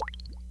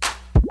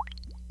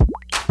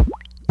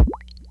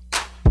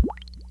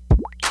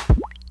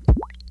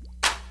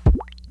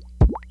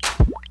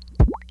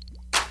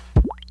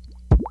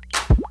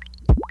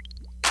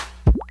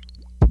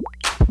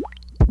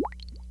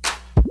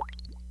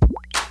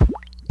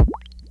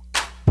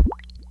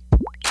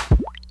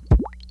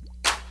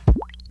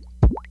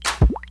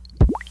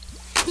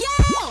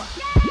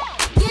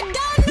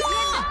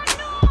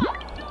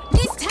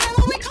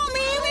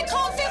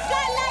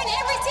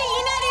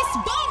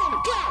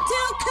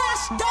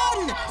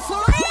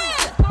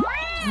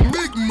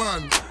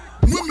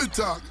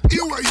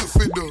 Hear what you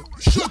fit do.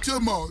 Shut your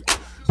mouth.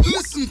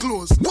 Listen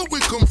close. What we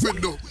come fit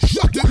do.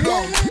 Shut it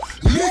down.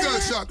 Legal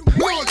shot.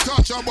 Blood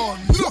touch a bun.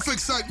 Enough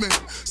excitement.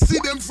 See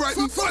them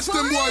frightened. Watch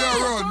them boy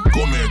run.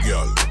 Come here,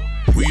 girl.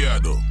 We are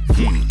though.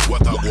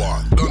 What a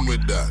one. Done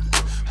with that.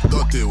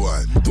 Dirty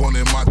one. Don't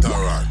matter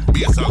run.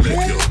 Bass a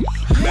lick you.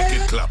 Make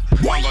it clap.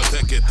 One go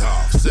take it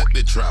off. Set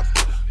the trap.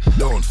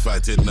 Don't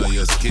fight it now,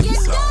 your skin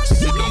soft.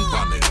 Sit down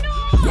on it.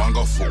 One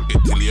go fuck it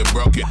till you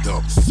broke it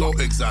up. So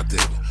exotic.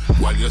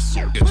 While you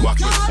suck it,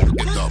 watch me suck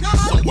it up.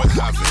 So what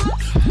have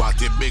it?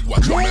 Body big,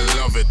 watch me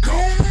love it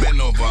up.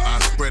 Bend over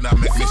and spread and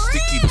make me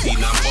sticky teen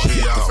and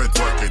body off it.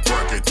 Twerk it,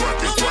 twerk it,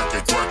 twerk it, twerk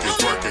it, twerk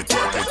it,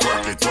 twerk it,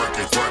 twerk it, twerk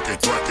it, twerk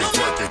it, twerk it,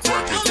 twerk it, twerk it,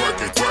 twerk it,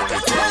 twerk it, twerk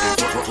it, twerk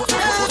it.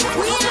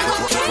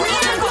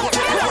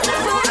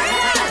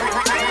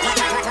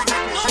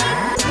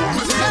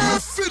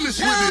 Finish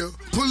with you.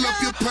 Pull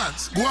up your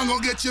pants. Go and go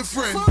get your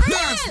friend.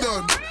 Dance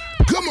done.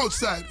 Come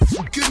outside,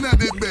 fucking at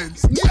the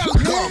Benz. Girl,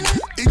 come,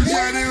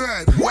 enjoy the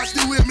ride. Watch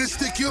the way me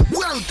stick you.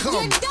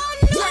 Welcome.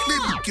 Like the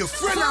dick, your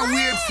friend I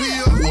wait for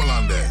you. Hold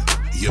on there.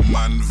 Your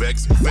man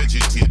vex,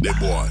 vegetate the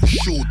boy.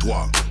 Shoot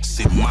one.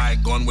 See my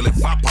gun will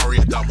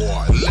evaporate the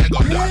boy. Leg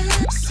of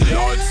that. See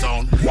how it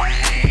sound?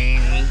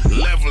 Wang.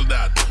 Level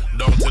that.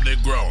 Down to the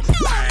ground.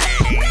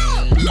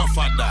 Bang. Enough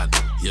of that.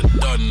 You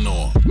don't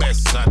know.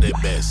 Best of the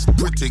best.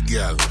 Pretty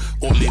girl.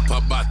 Only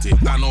per body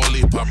and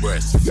only per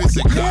breast.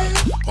 Physical.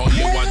 How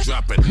you a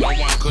drop it. No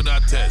one could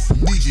attest.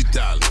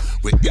 Digital.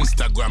 With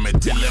Instagram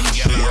it till them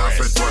get a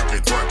rest. Twerk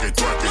it, twerk it,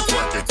 twerk it,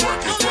 twerk it,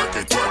 twerk it, twerk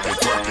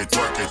it, twerk it,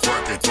 twerk it,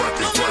 twerk it,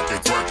 twerk it, twerk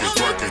it, twerk it,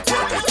 twerk it,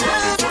 twerk it, twerk it, twerk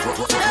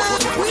it,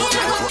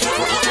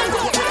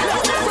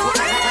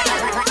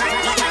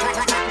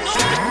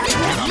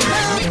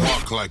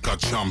 walk like a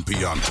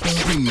champion,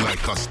 swing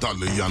like a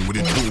stallion with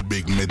a 2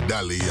 big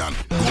medallion.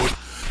 Good,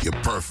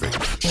 you're perfect.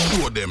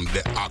 Show them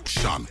the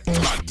action.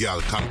 Bad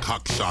girl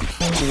concoction.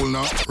 Cool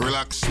now,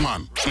 relax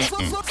man.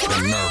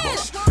 They're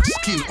nervous.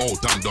 Skin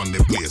out and down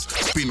the place.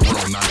 Spin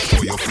round and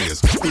show your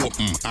face.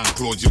 Open and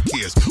close your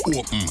case.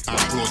 Open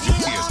and close your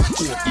case.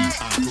 Open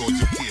and close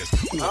your case.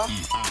 Open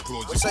and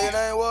close your case. What say your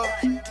name was?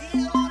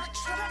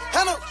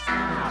 Hannah.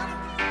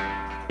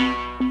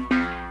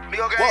 We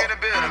gon' get in the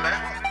building, man.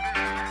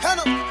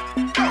 Hannah.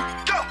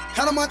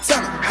 Hannah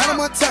Montana, Hannah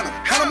Montana,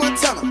 Hannah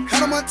Montana,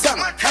 Hannah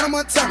Montana, Hannah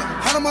Montana,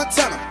 Hannah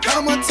Montana,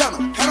 Hannah Montana,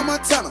 Hannah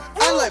Montana.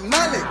 I like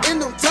Miley in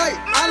them tight.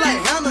 I like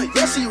Hannah,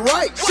 yeah she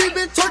right. She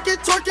been twerking,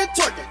 twerking,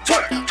 twerking,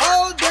 twerking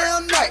all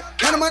damn night.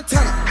 Hannah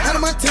Montana, Hannah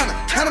Montana,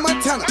 Hannah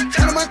Montana,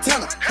 Hannah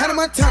Montana, Hannah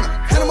Montana,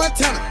 Hannah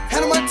Montana,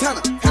 Hannah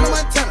Montana, Hannah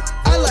Montana.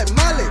 I like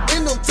Miley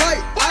in them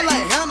tight. I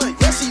like Hannah,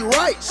 yeah she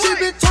right. She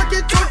been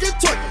twerking, twerking,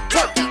 twerking,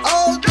 twerking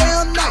all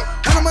damn night.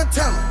 Hannah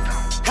Montana.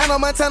 Hannah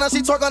Montana,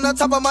 she twerk on the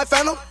top of my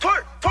phantom.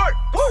 Twerk, twerk,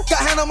 woo. Got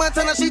Hannah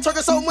Montana, she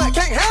twerking so much,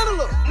 can't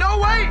handle her. No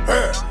way.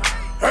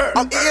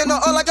 I'm eating her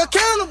up like a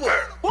cannibal.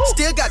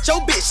 Still got your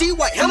bitch, she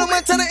white. Hannah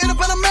Montana in a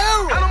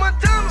Panamera. Hannah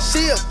Montana.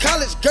 She a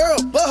college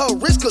girl, but her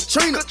wrist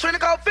Katrina. Katrina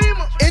called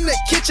FEMA. In the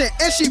kitchen,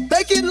 and she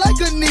baking like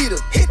a needle.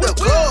 Hit the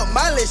floor,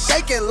 Miley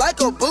shaking like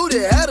a booty,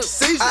 had a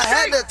seizure. I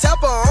had to tap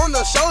her on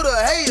the shoulder.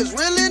 Hey, it's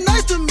really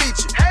nice to meet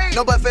you.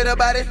 No butt fit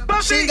about it.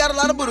 She ain't got a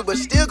lot of booty, but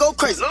she still go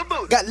crazy.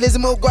 Got Lizzie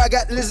McGuire,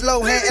 got Liz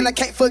Lohan, and I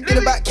can't forget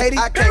about Katie.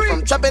 I came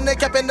from trapping and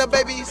capping the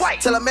babies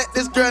till I met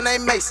this girl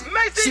named Macy.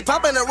 She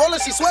popping and rolling,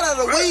 she sweat out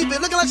the weave,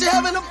 and looking like she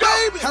having a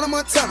baby. Hannah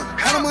Montana,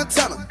 Hannah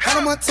Montana,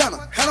 Hannah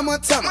Montana, Hannah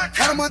Montana,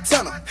 Hannah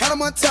Montana, Hannah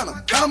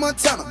Montana, Hannah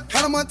Montana,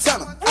 Hannah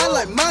Montana. I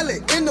like Miley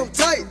in them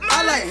tight.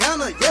 I like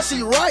Hannah, yeah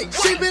she right.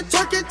 She been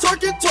twerking,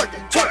 twerking,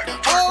 twerking, twerking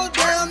all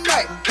damn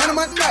night. Hannah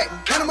Montana,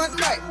 Hannah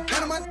Montana,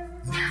 Hannah Montana.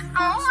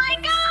 Oh my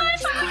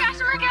gosh, oh my gosh,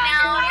 oh my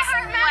gosh.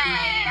 No way.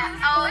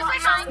 Oh my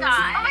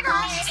gosh. Oh my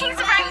gosh. He's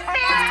right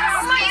there.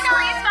 Oh my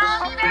gosh.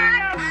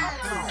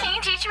 Can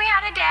you teach me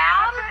how to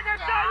dab?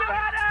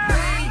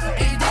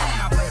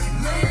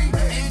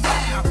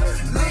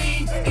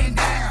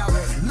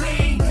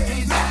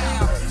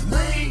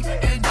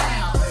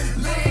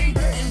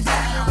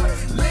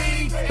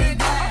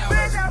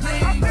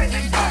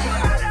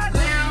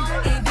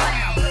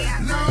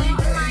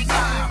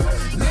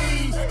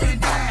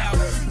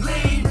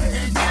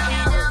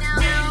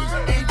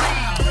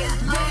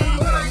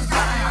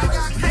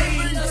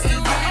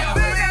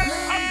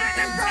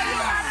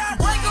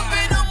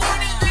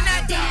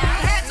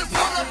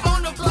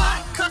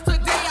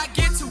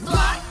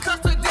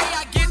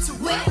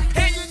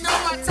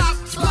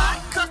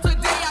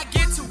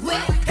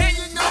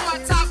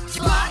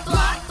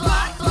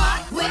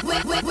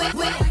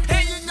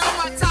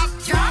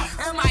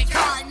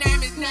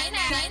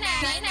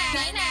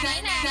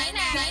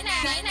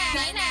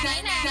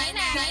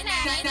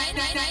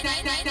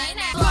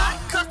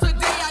 Cause today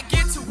I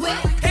get to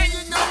it. And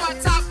you know my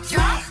top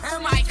girl.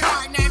 And my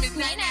car name is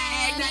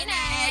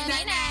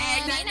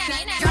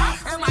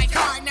And my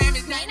car name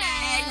is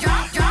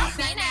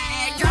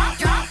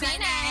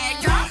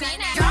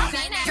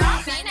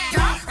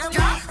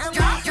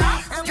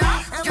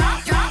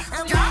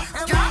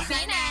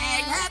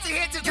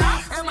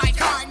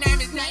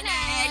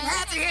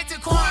Had to hit the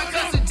corner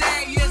cause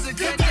today is a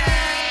good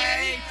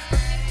day.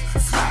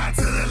 Slide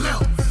to the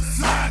left,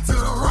 slide to the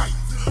right,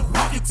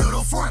 walk it to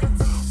the front,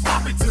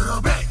 pop it to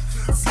the back.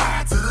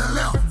 Slide to the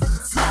left,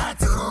 slide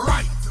to the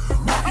right,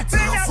 walk it to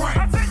the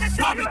front,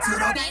 pop it to the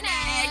back.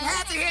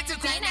 Had to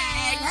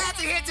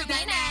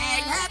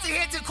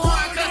hit the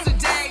corner cause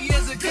today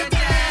is a good day.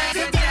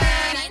 Good day.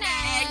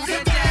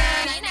 Good day.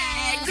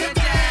 Good day. Good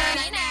day.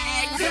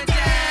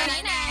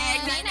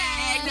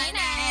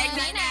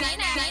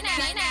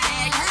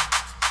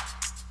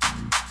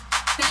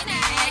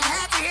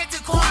 Had to hit the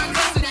corner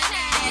cause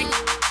today.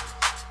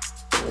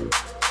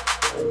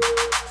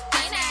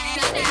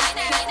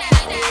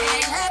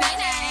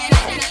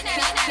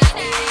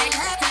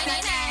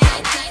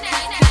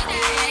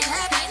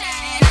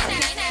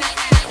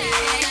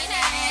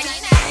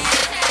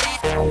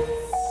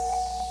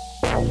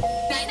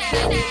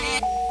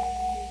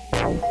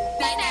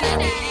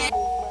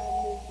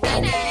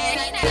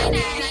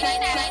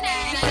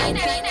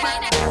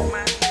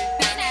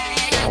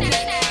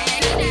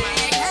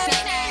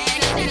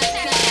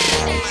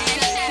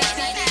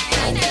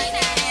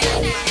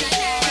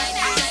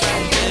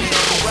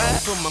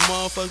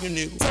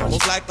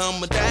 Most like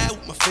I'ma die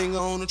with my finger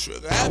on the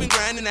trigger. I've been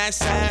grinding that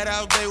side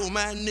all day with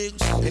my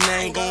niggas. And I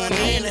ain't going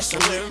in unless I'm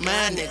with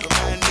my nigga.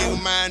 My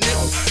nigga, my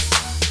nigga.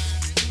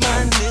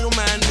 My nigga,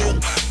 my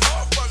nigga.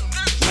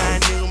 My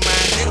nigga, my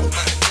nigga.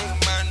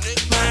 My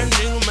nigga, my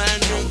nigga. My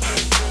nigga,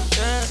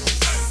 yeah.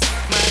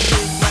 My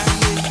nigga, my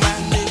nigga, my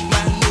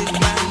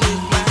nigga, my nigga,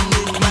 my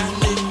nigga, my nigga,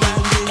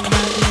 my nigga, my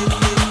nigga,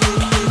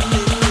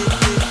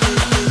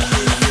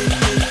 my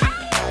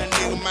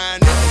nigga, my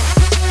nigga.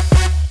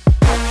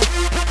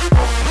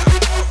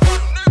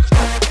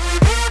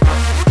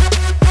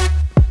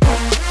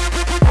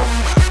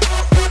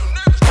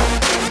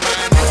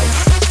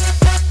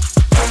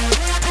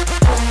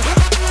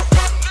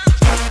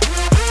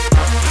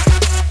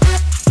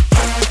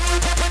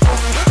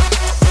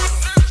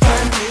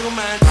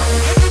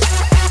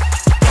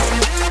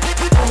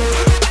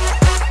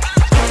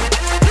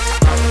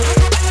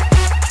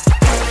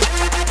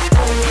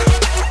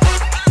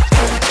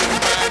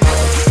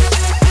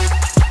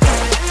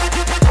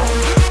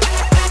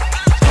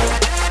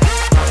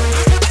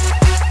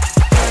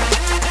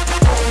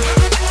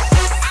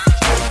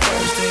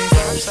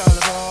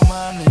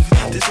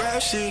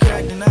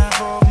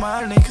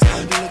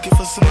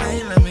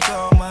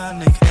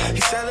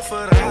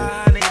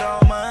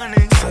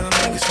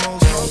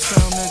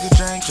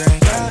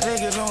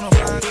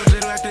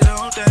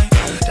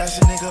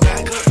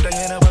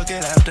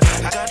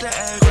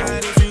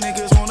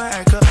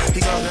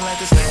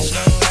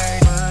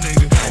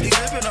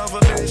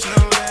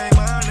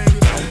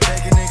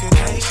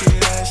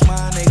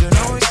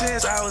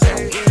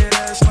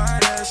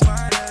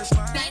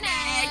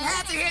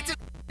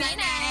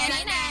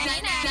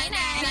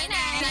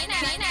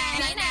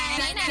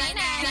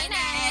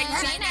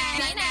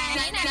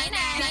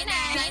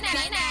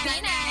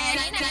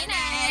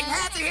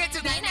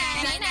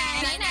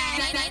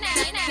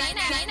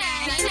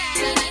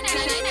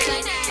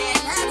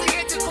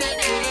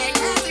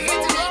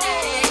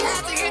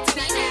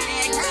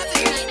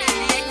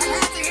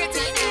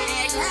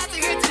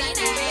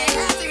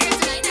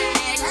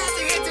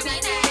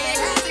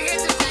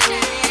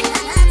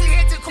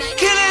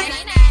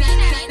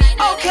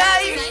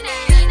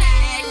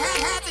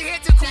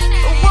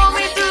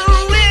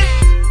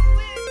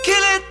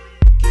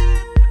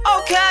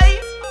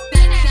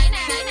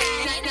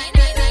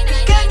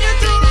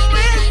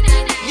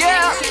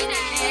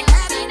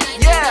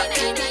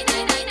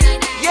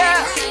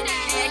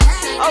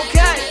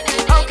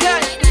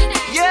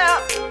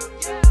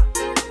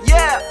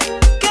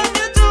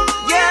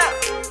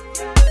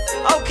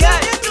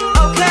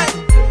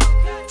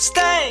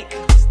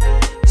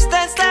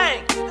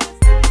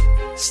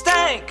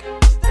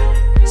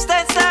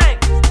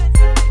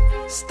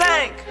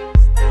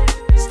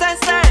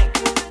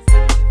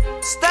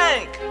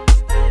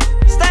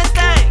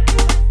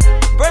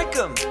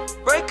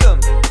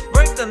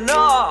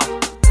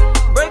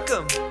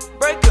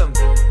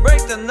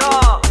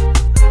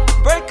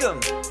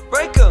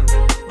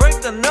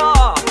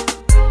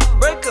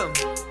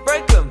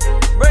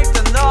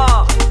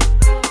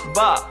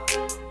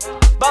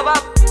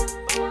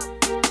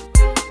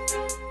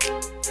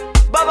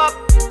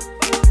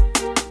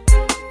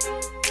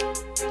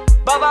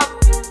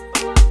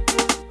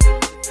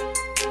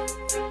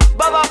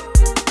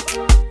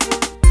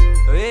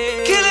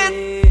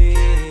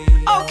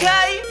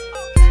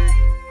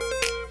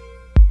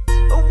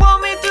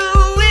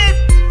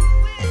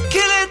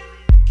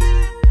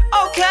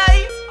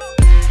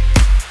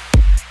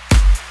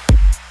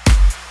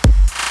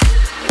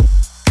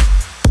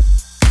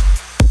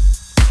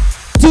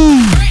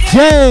 Now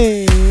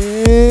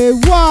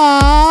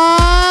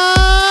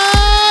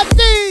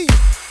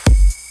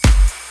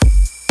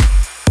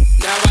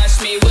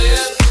watch me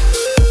whip.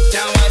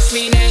 Now watch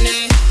me nae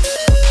nae.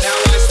 Now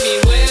watch me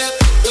whip,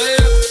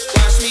 whip.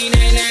 Watch me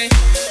nae nae.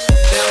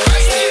 Now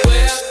watch me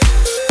whip.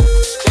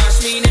 Watch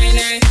me nae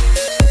nae.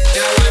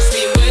 Now watch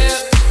me whip,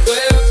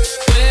 whip,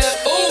 whip.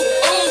 Ooh,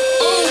 ooh,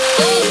 ooh,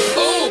 ooh,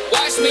 ooh.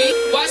 Watch me,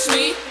 watch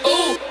me.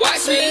 Ooh,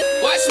 watch me,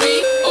 watch me.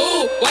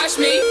 Ooh, watch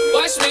me,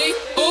 watch me.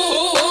 Ooh,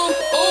 ooh, ooh,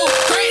 ooh.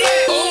 Crazy.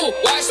 Ooh,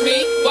 watch me,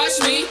 watch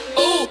me.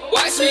 Ooh,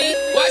 watch me,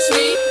 watch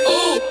me.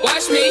 Ooh,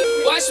 watch me,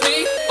 watch me.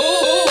 Ooh,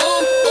 ooh,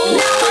 ooh, ooh.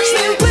 Now watch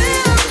me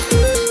whip.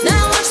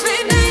 Now watch me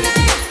nae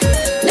nae.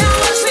 Now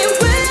watch me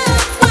whip,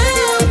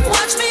 whip.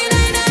 Watch me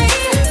nae nae.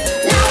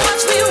 Now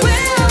watch me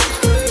whip.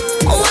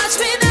 Watch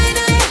me nae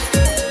nae.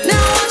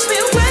 Now watch me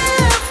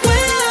whip,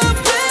 whip,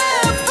 whip.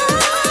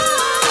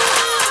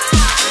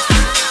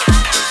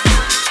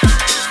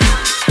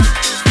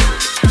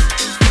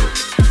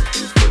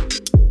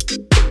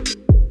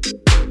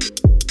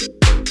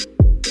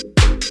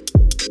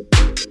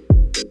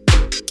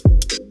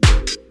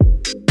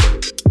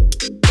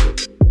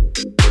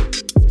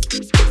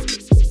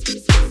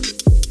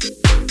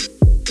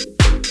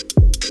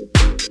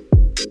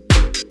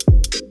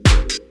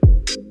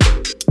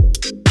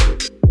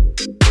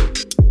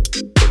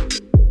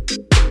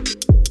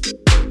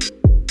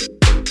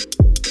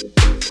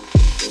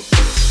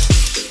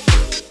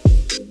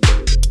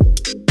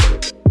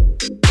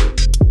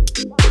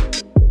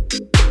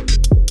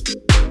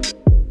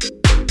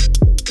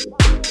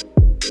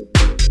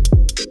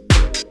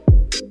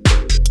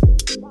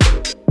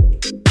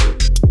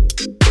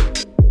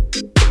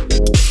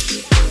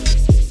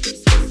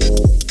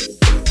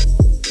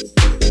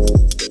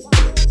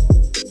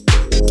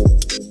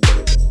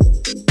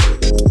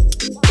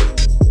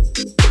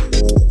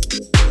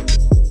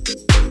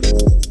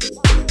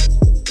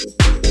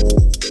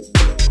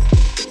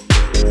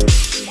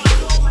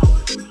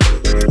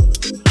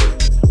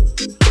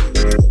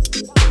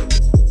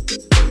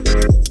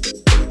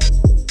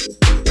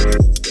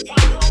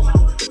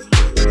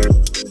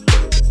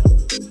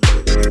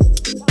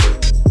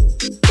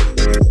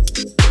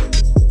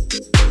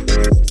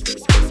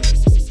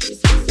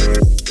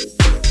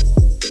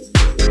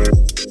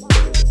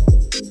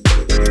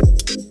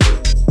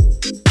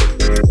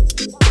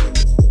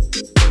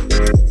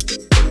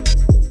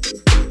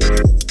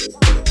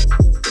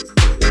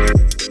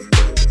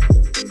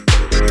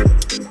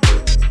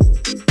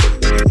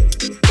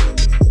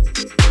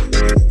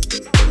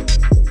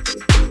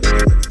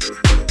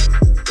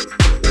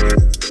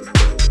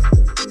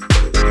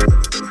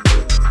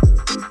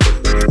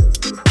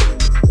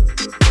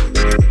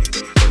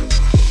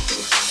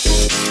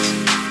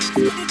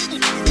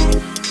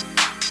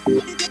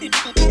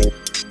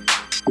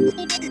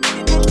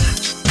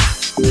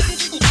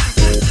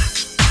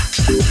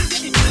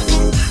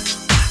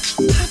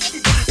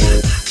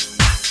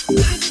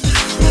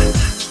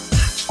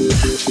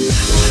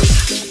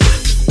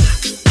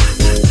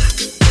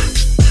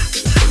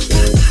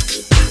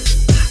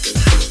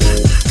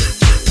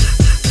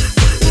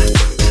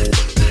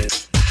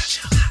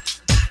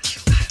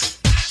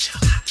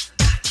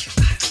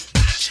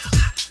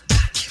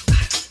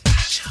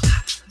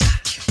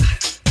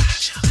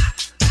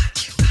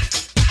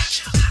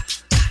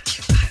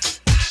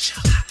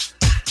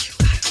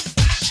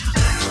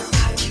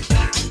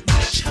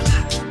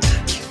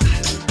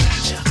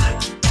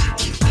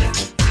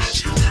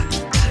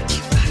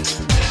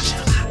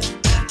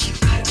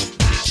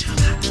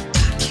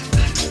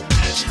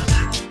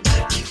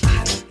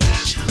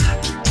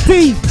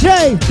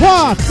 DJ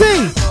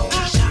YT.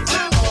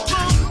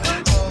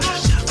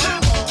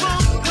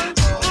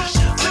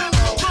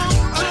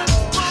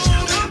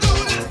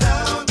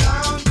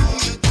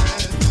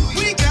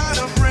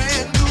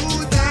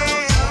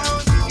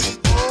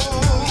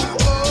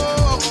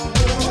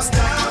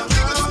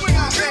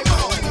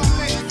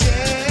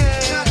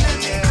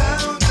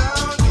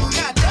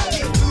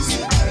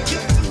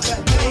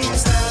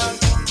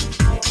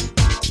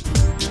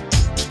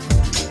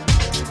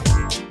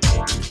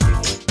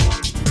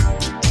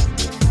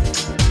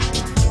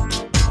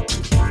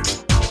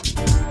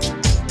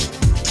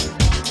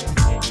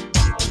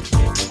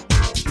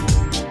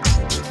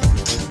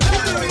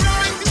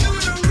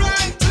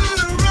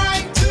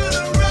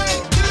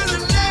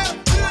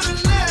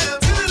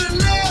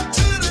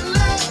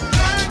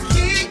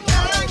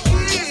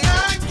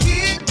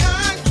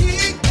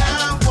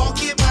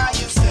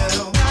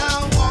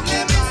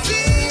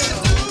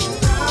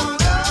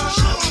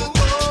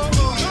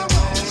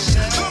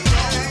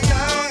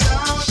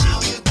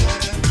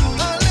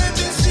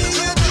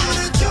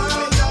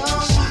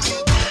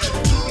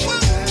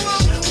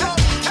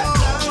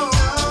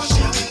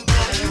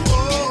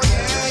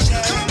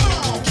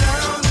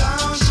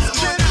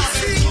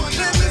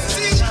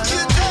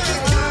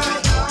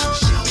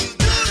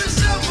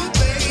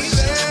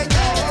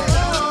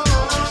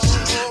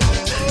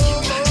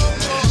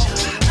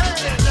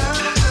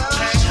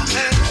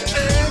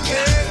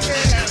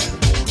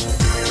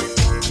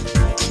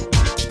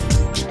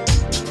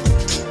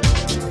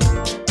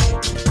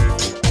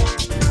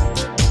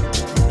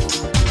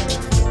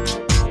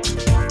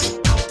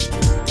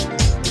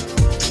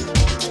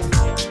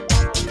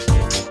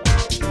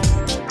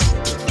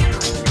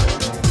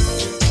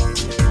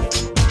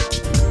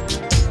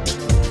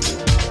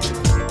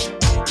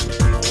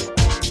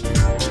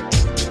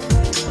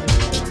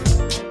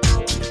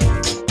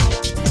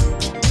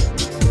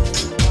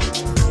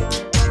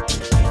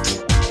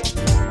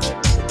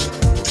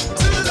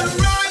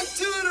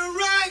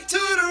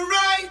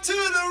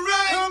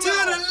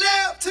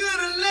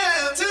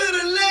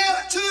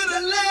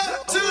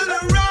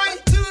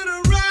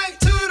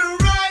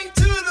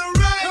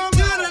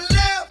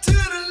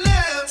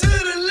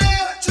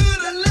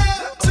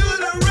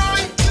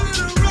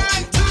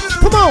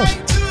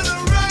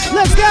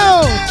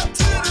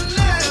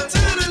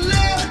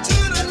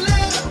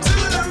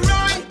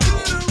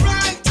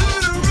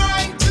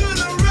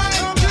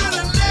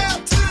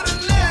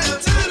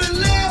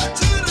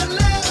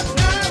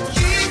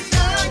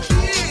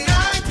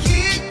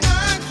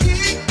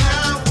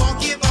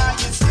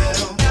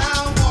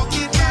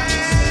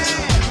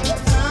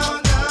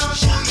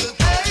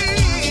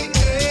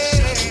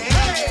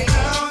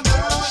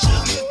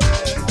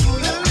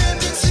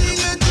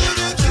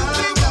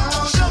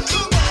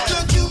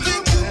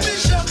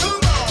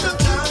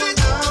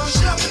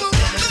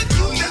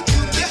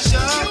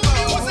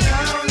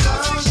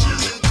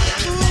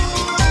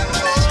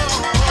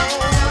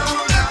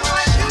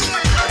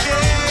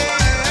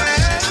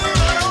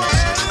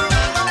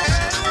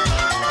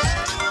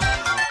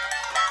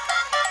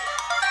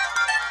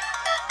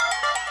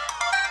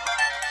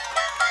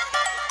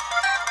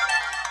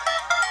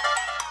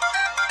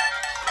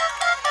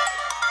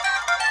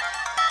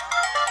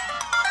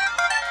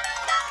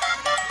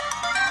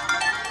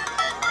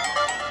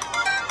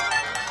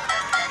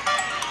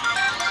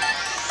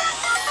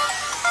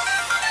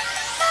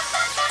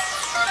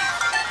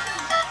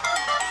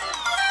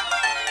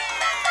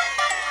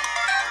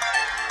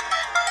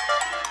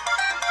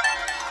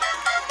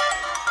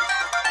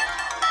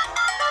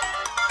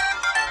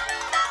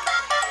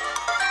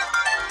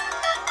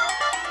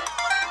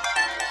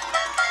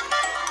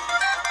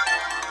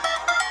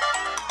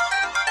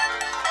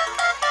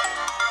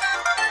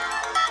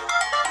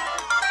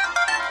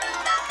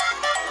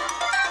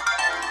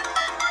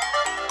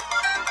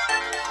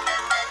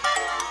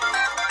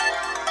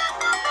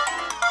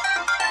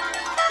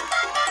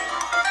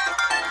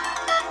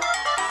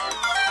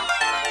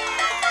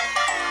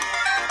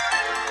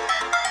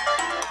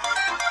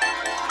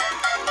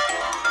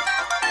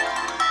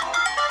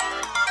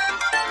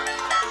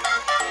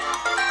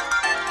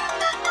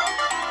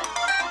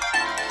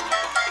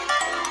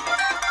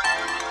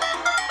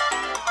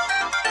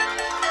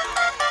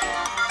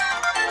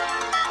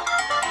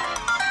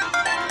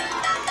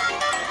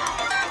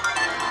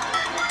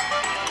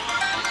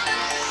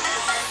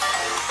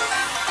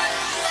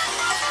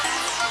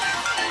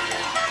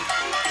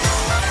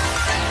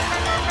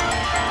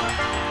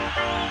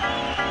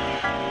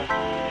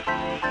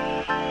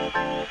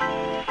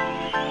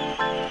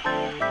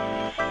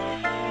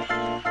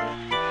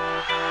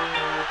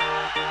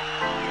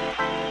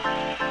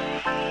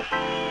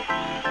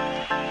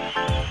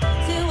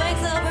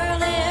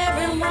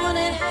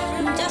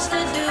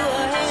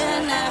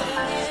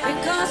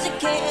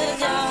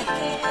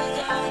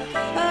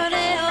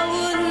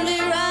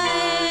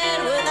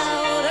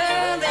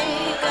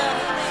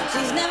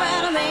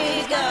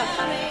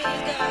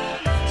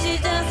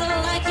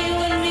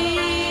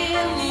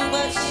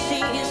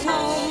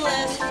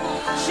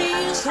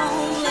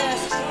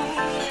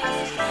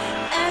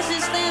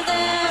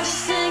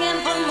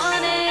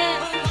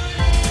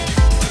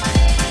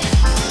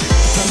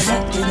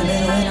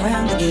 and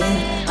around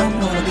again. I'm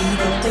gonna be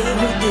the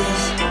favorite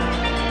dish.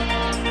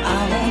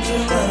 I want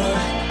your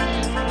love.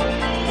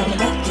 From the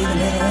back to the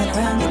middle and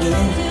around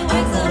again.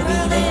 I'm gonna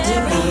be there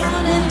till the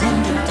end.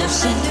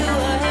 100%.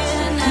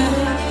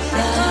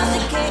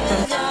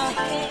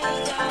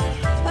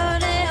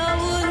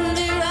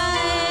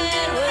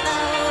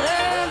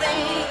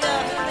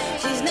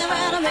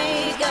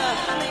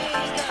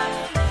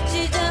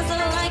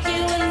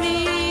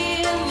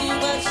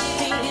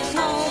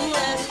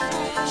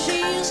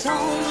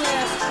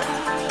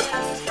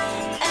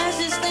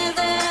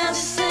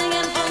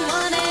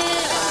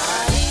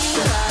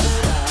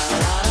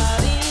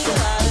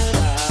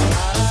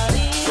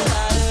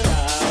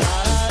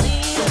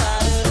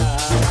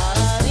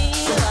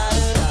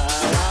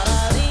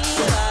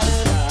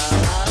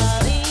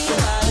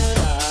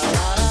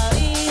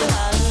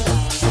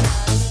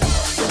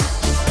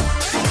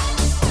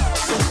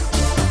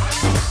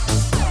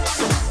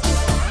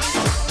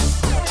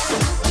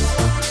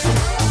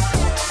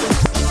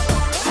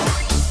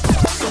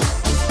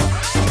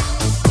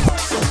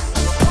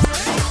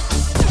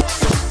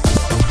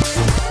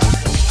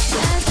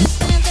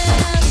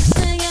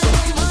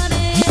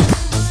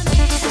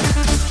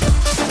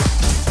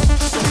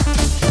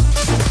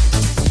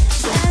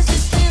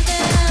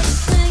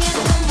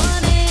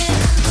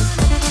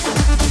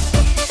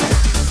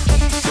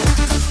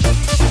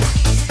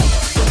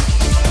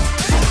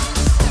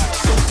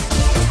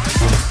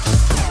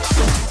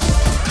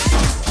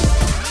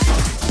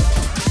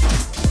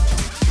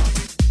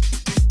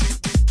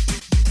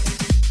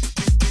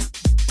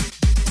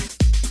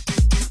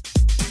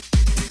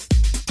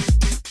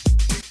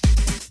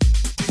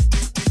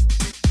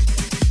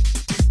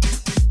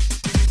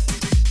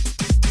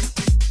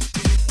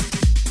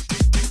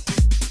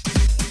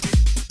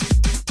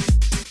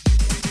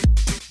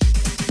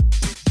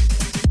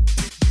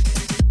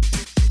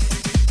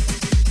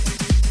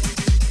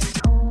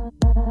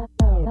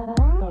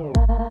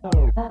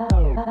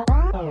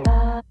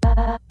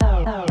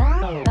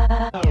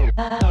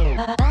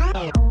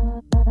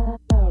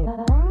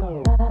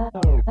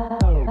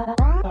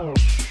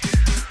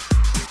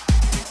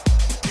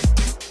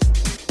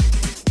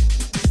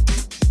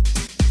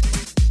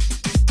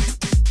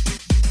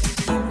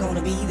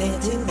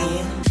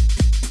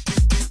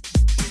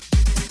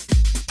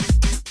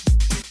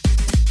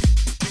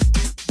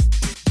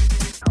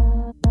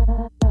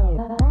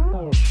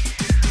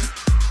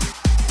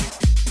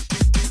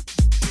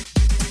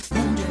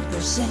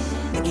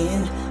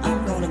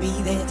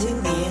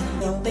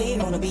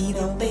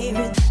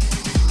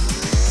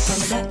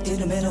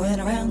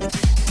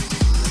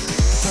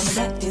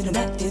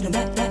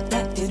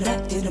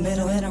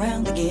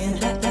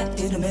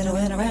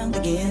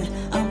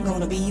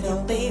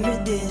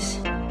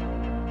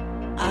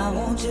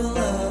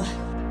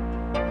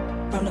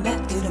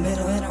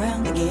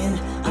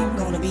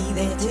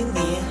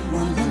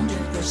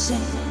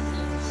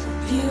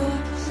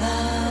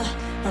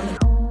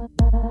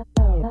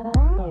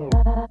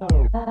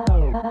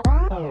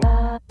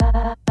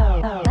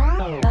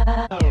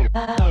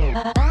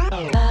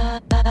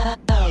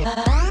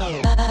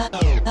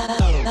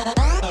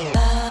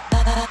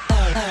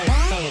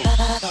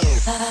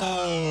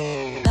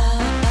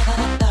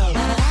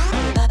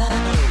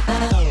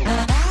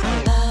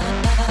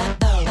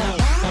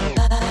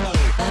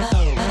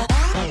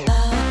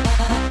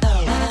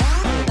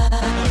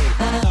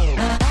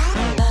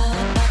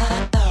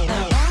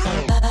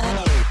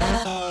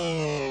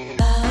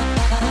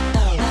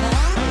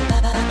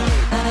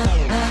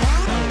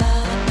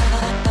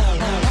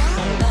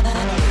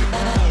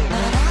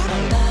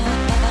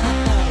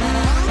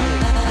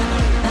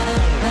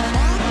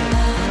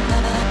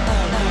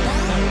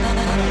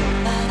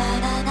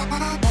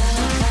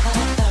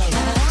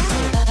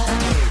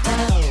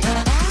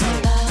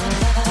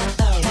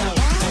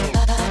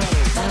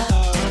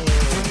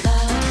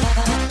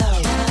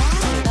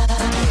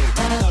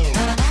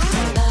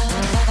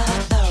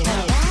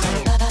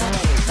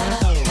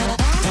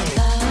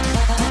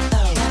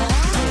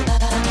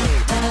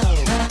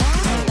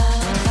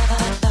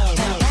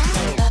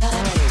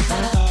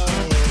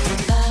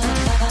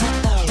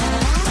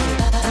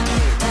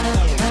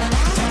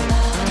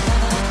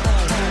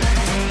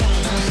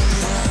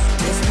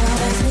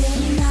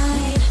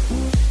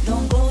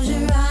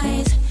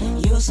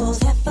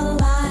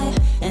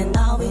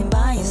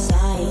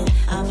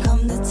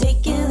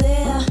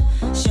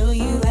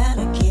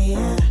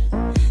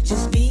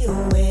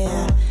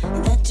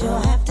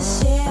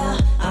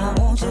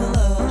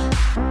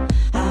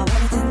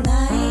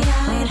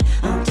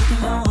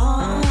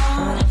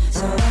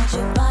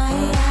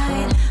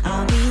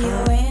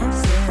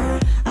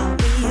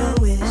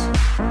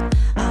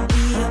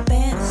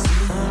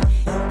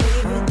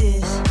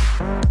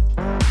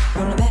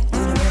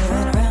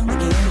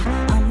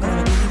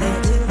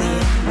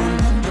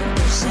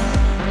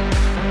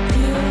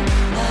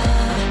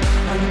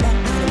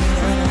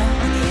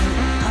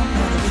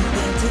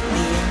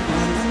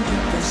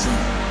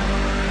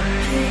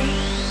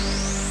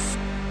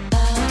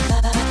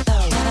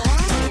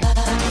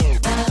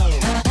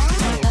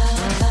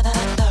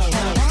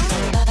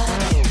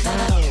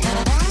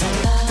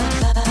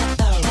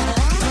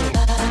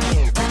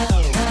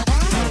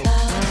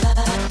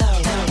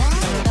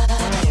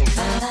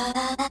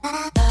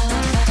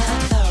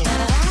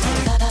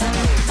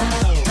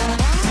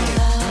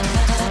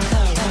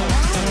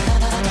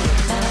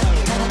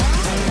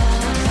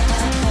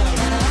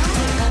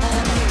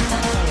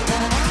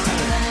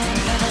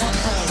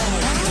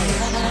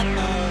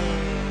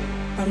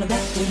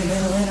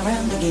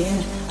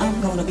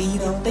 be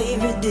the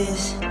favorite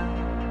dish.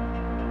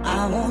 I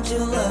want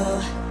your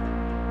love.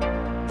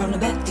 From the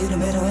back to the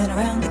middle and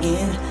around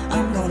again.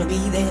 I'm gonna be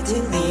there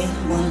till the end.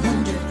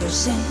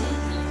 100%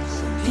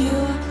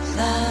 pure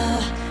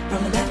love.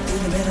 From the back to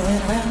the middle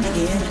and around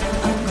again.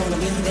 I'm gonna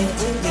be there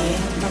till the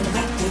end. From the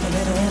back to the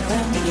middle and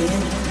around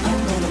again. I'm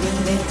gonna be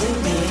there till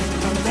the end.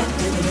 From the back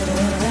to the middle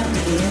and around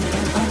again.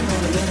 I'm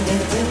gonna be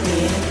there till the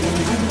end.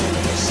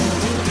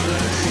 100%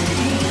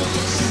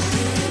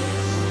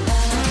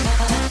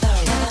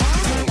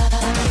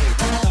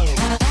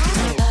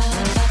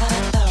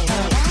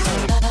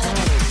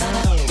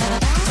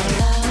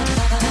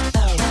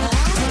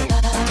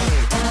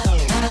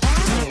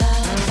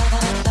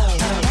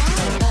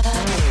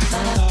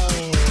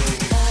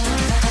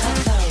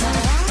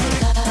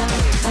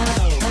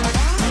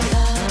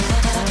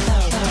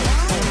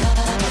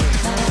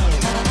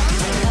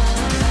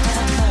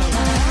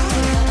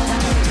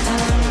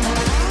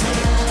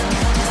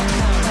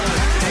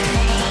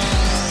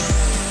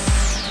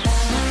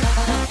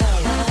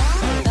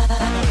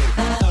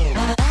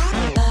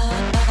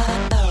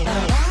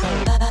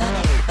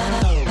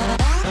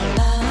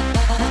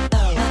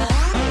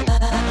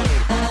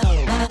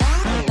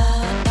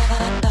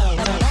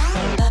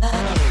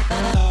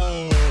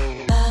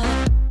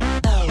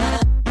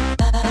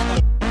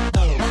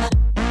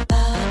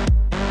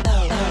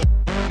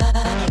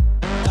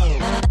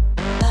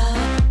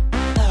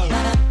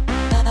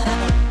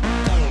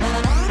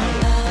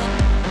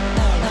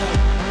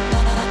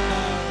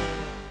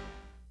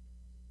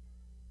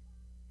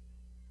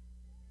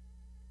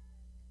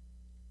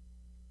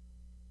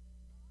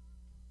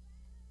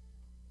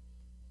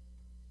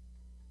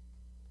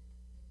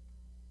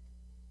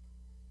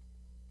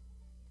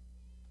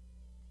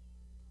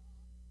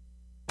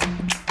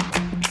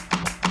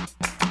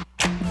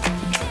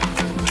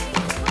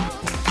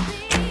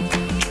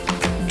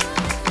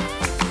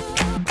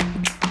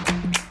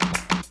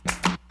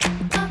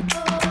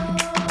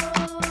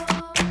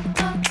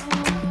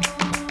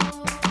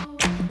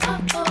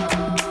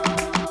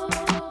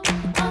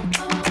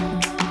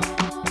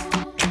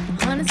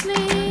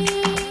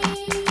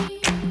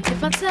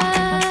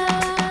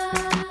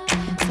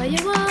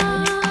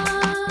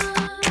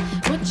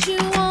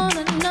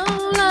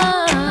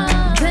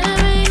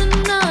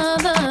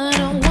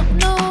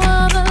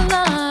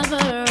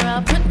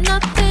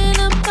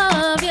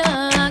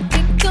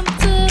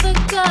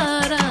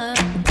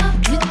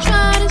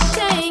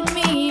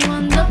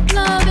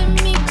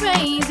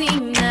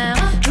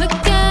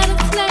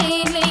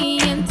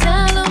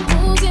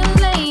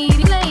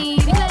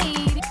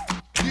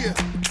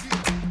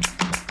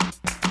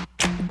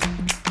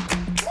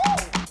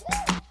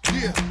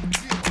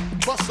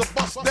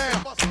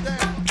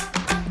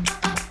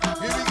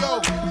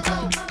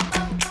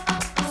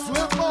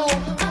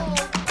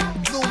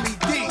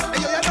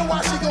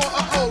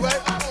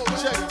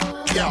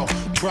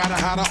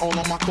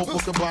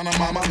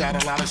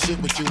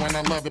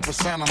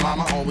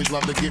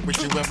 love to get with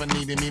you, ever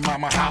needed me,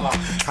 mama holla.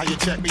 How you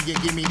check me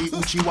and give me the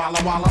Uchi Walla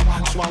Walla?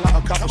 Swallow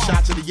a couple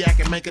shots of the yak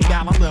and make a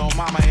dollar. Little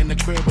mama in the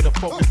crib with a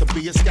focus to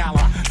be a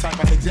scholar.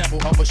 Type of example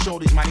of a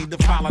shorties might need to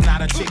follow.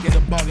 Not a chicken, a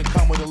bug, and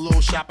come with a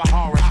little shop of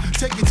horror.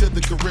 Take you to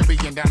the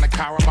Caribbean, down to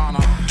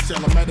Caravana. Sail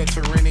the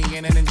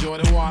Mediterranean and enjoy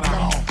the water.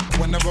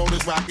 When the road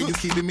is rocky, you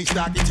keeping me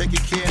stocky. Take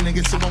your care,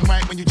 nigga, so I'm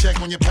right when you check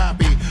on your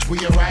poppy. We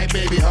alright,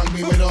 baby, hug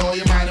me with all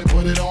your mind and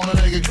put it on a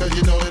nigga, cause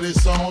you know that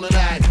it's on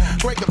tonight.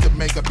 Break up the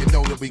makeup, you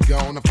know that we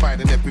gonna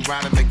fight. And if we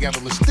riding together,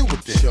 let's do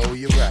it then. Show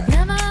you right.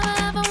 Never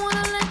ever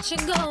wanna let you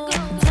go.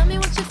 Tell me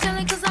what you're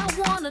feeling, cause I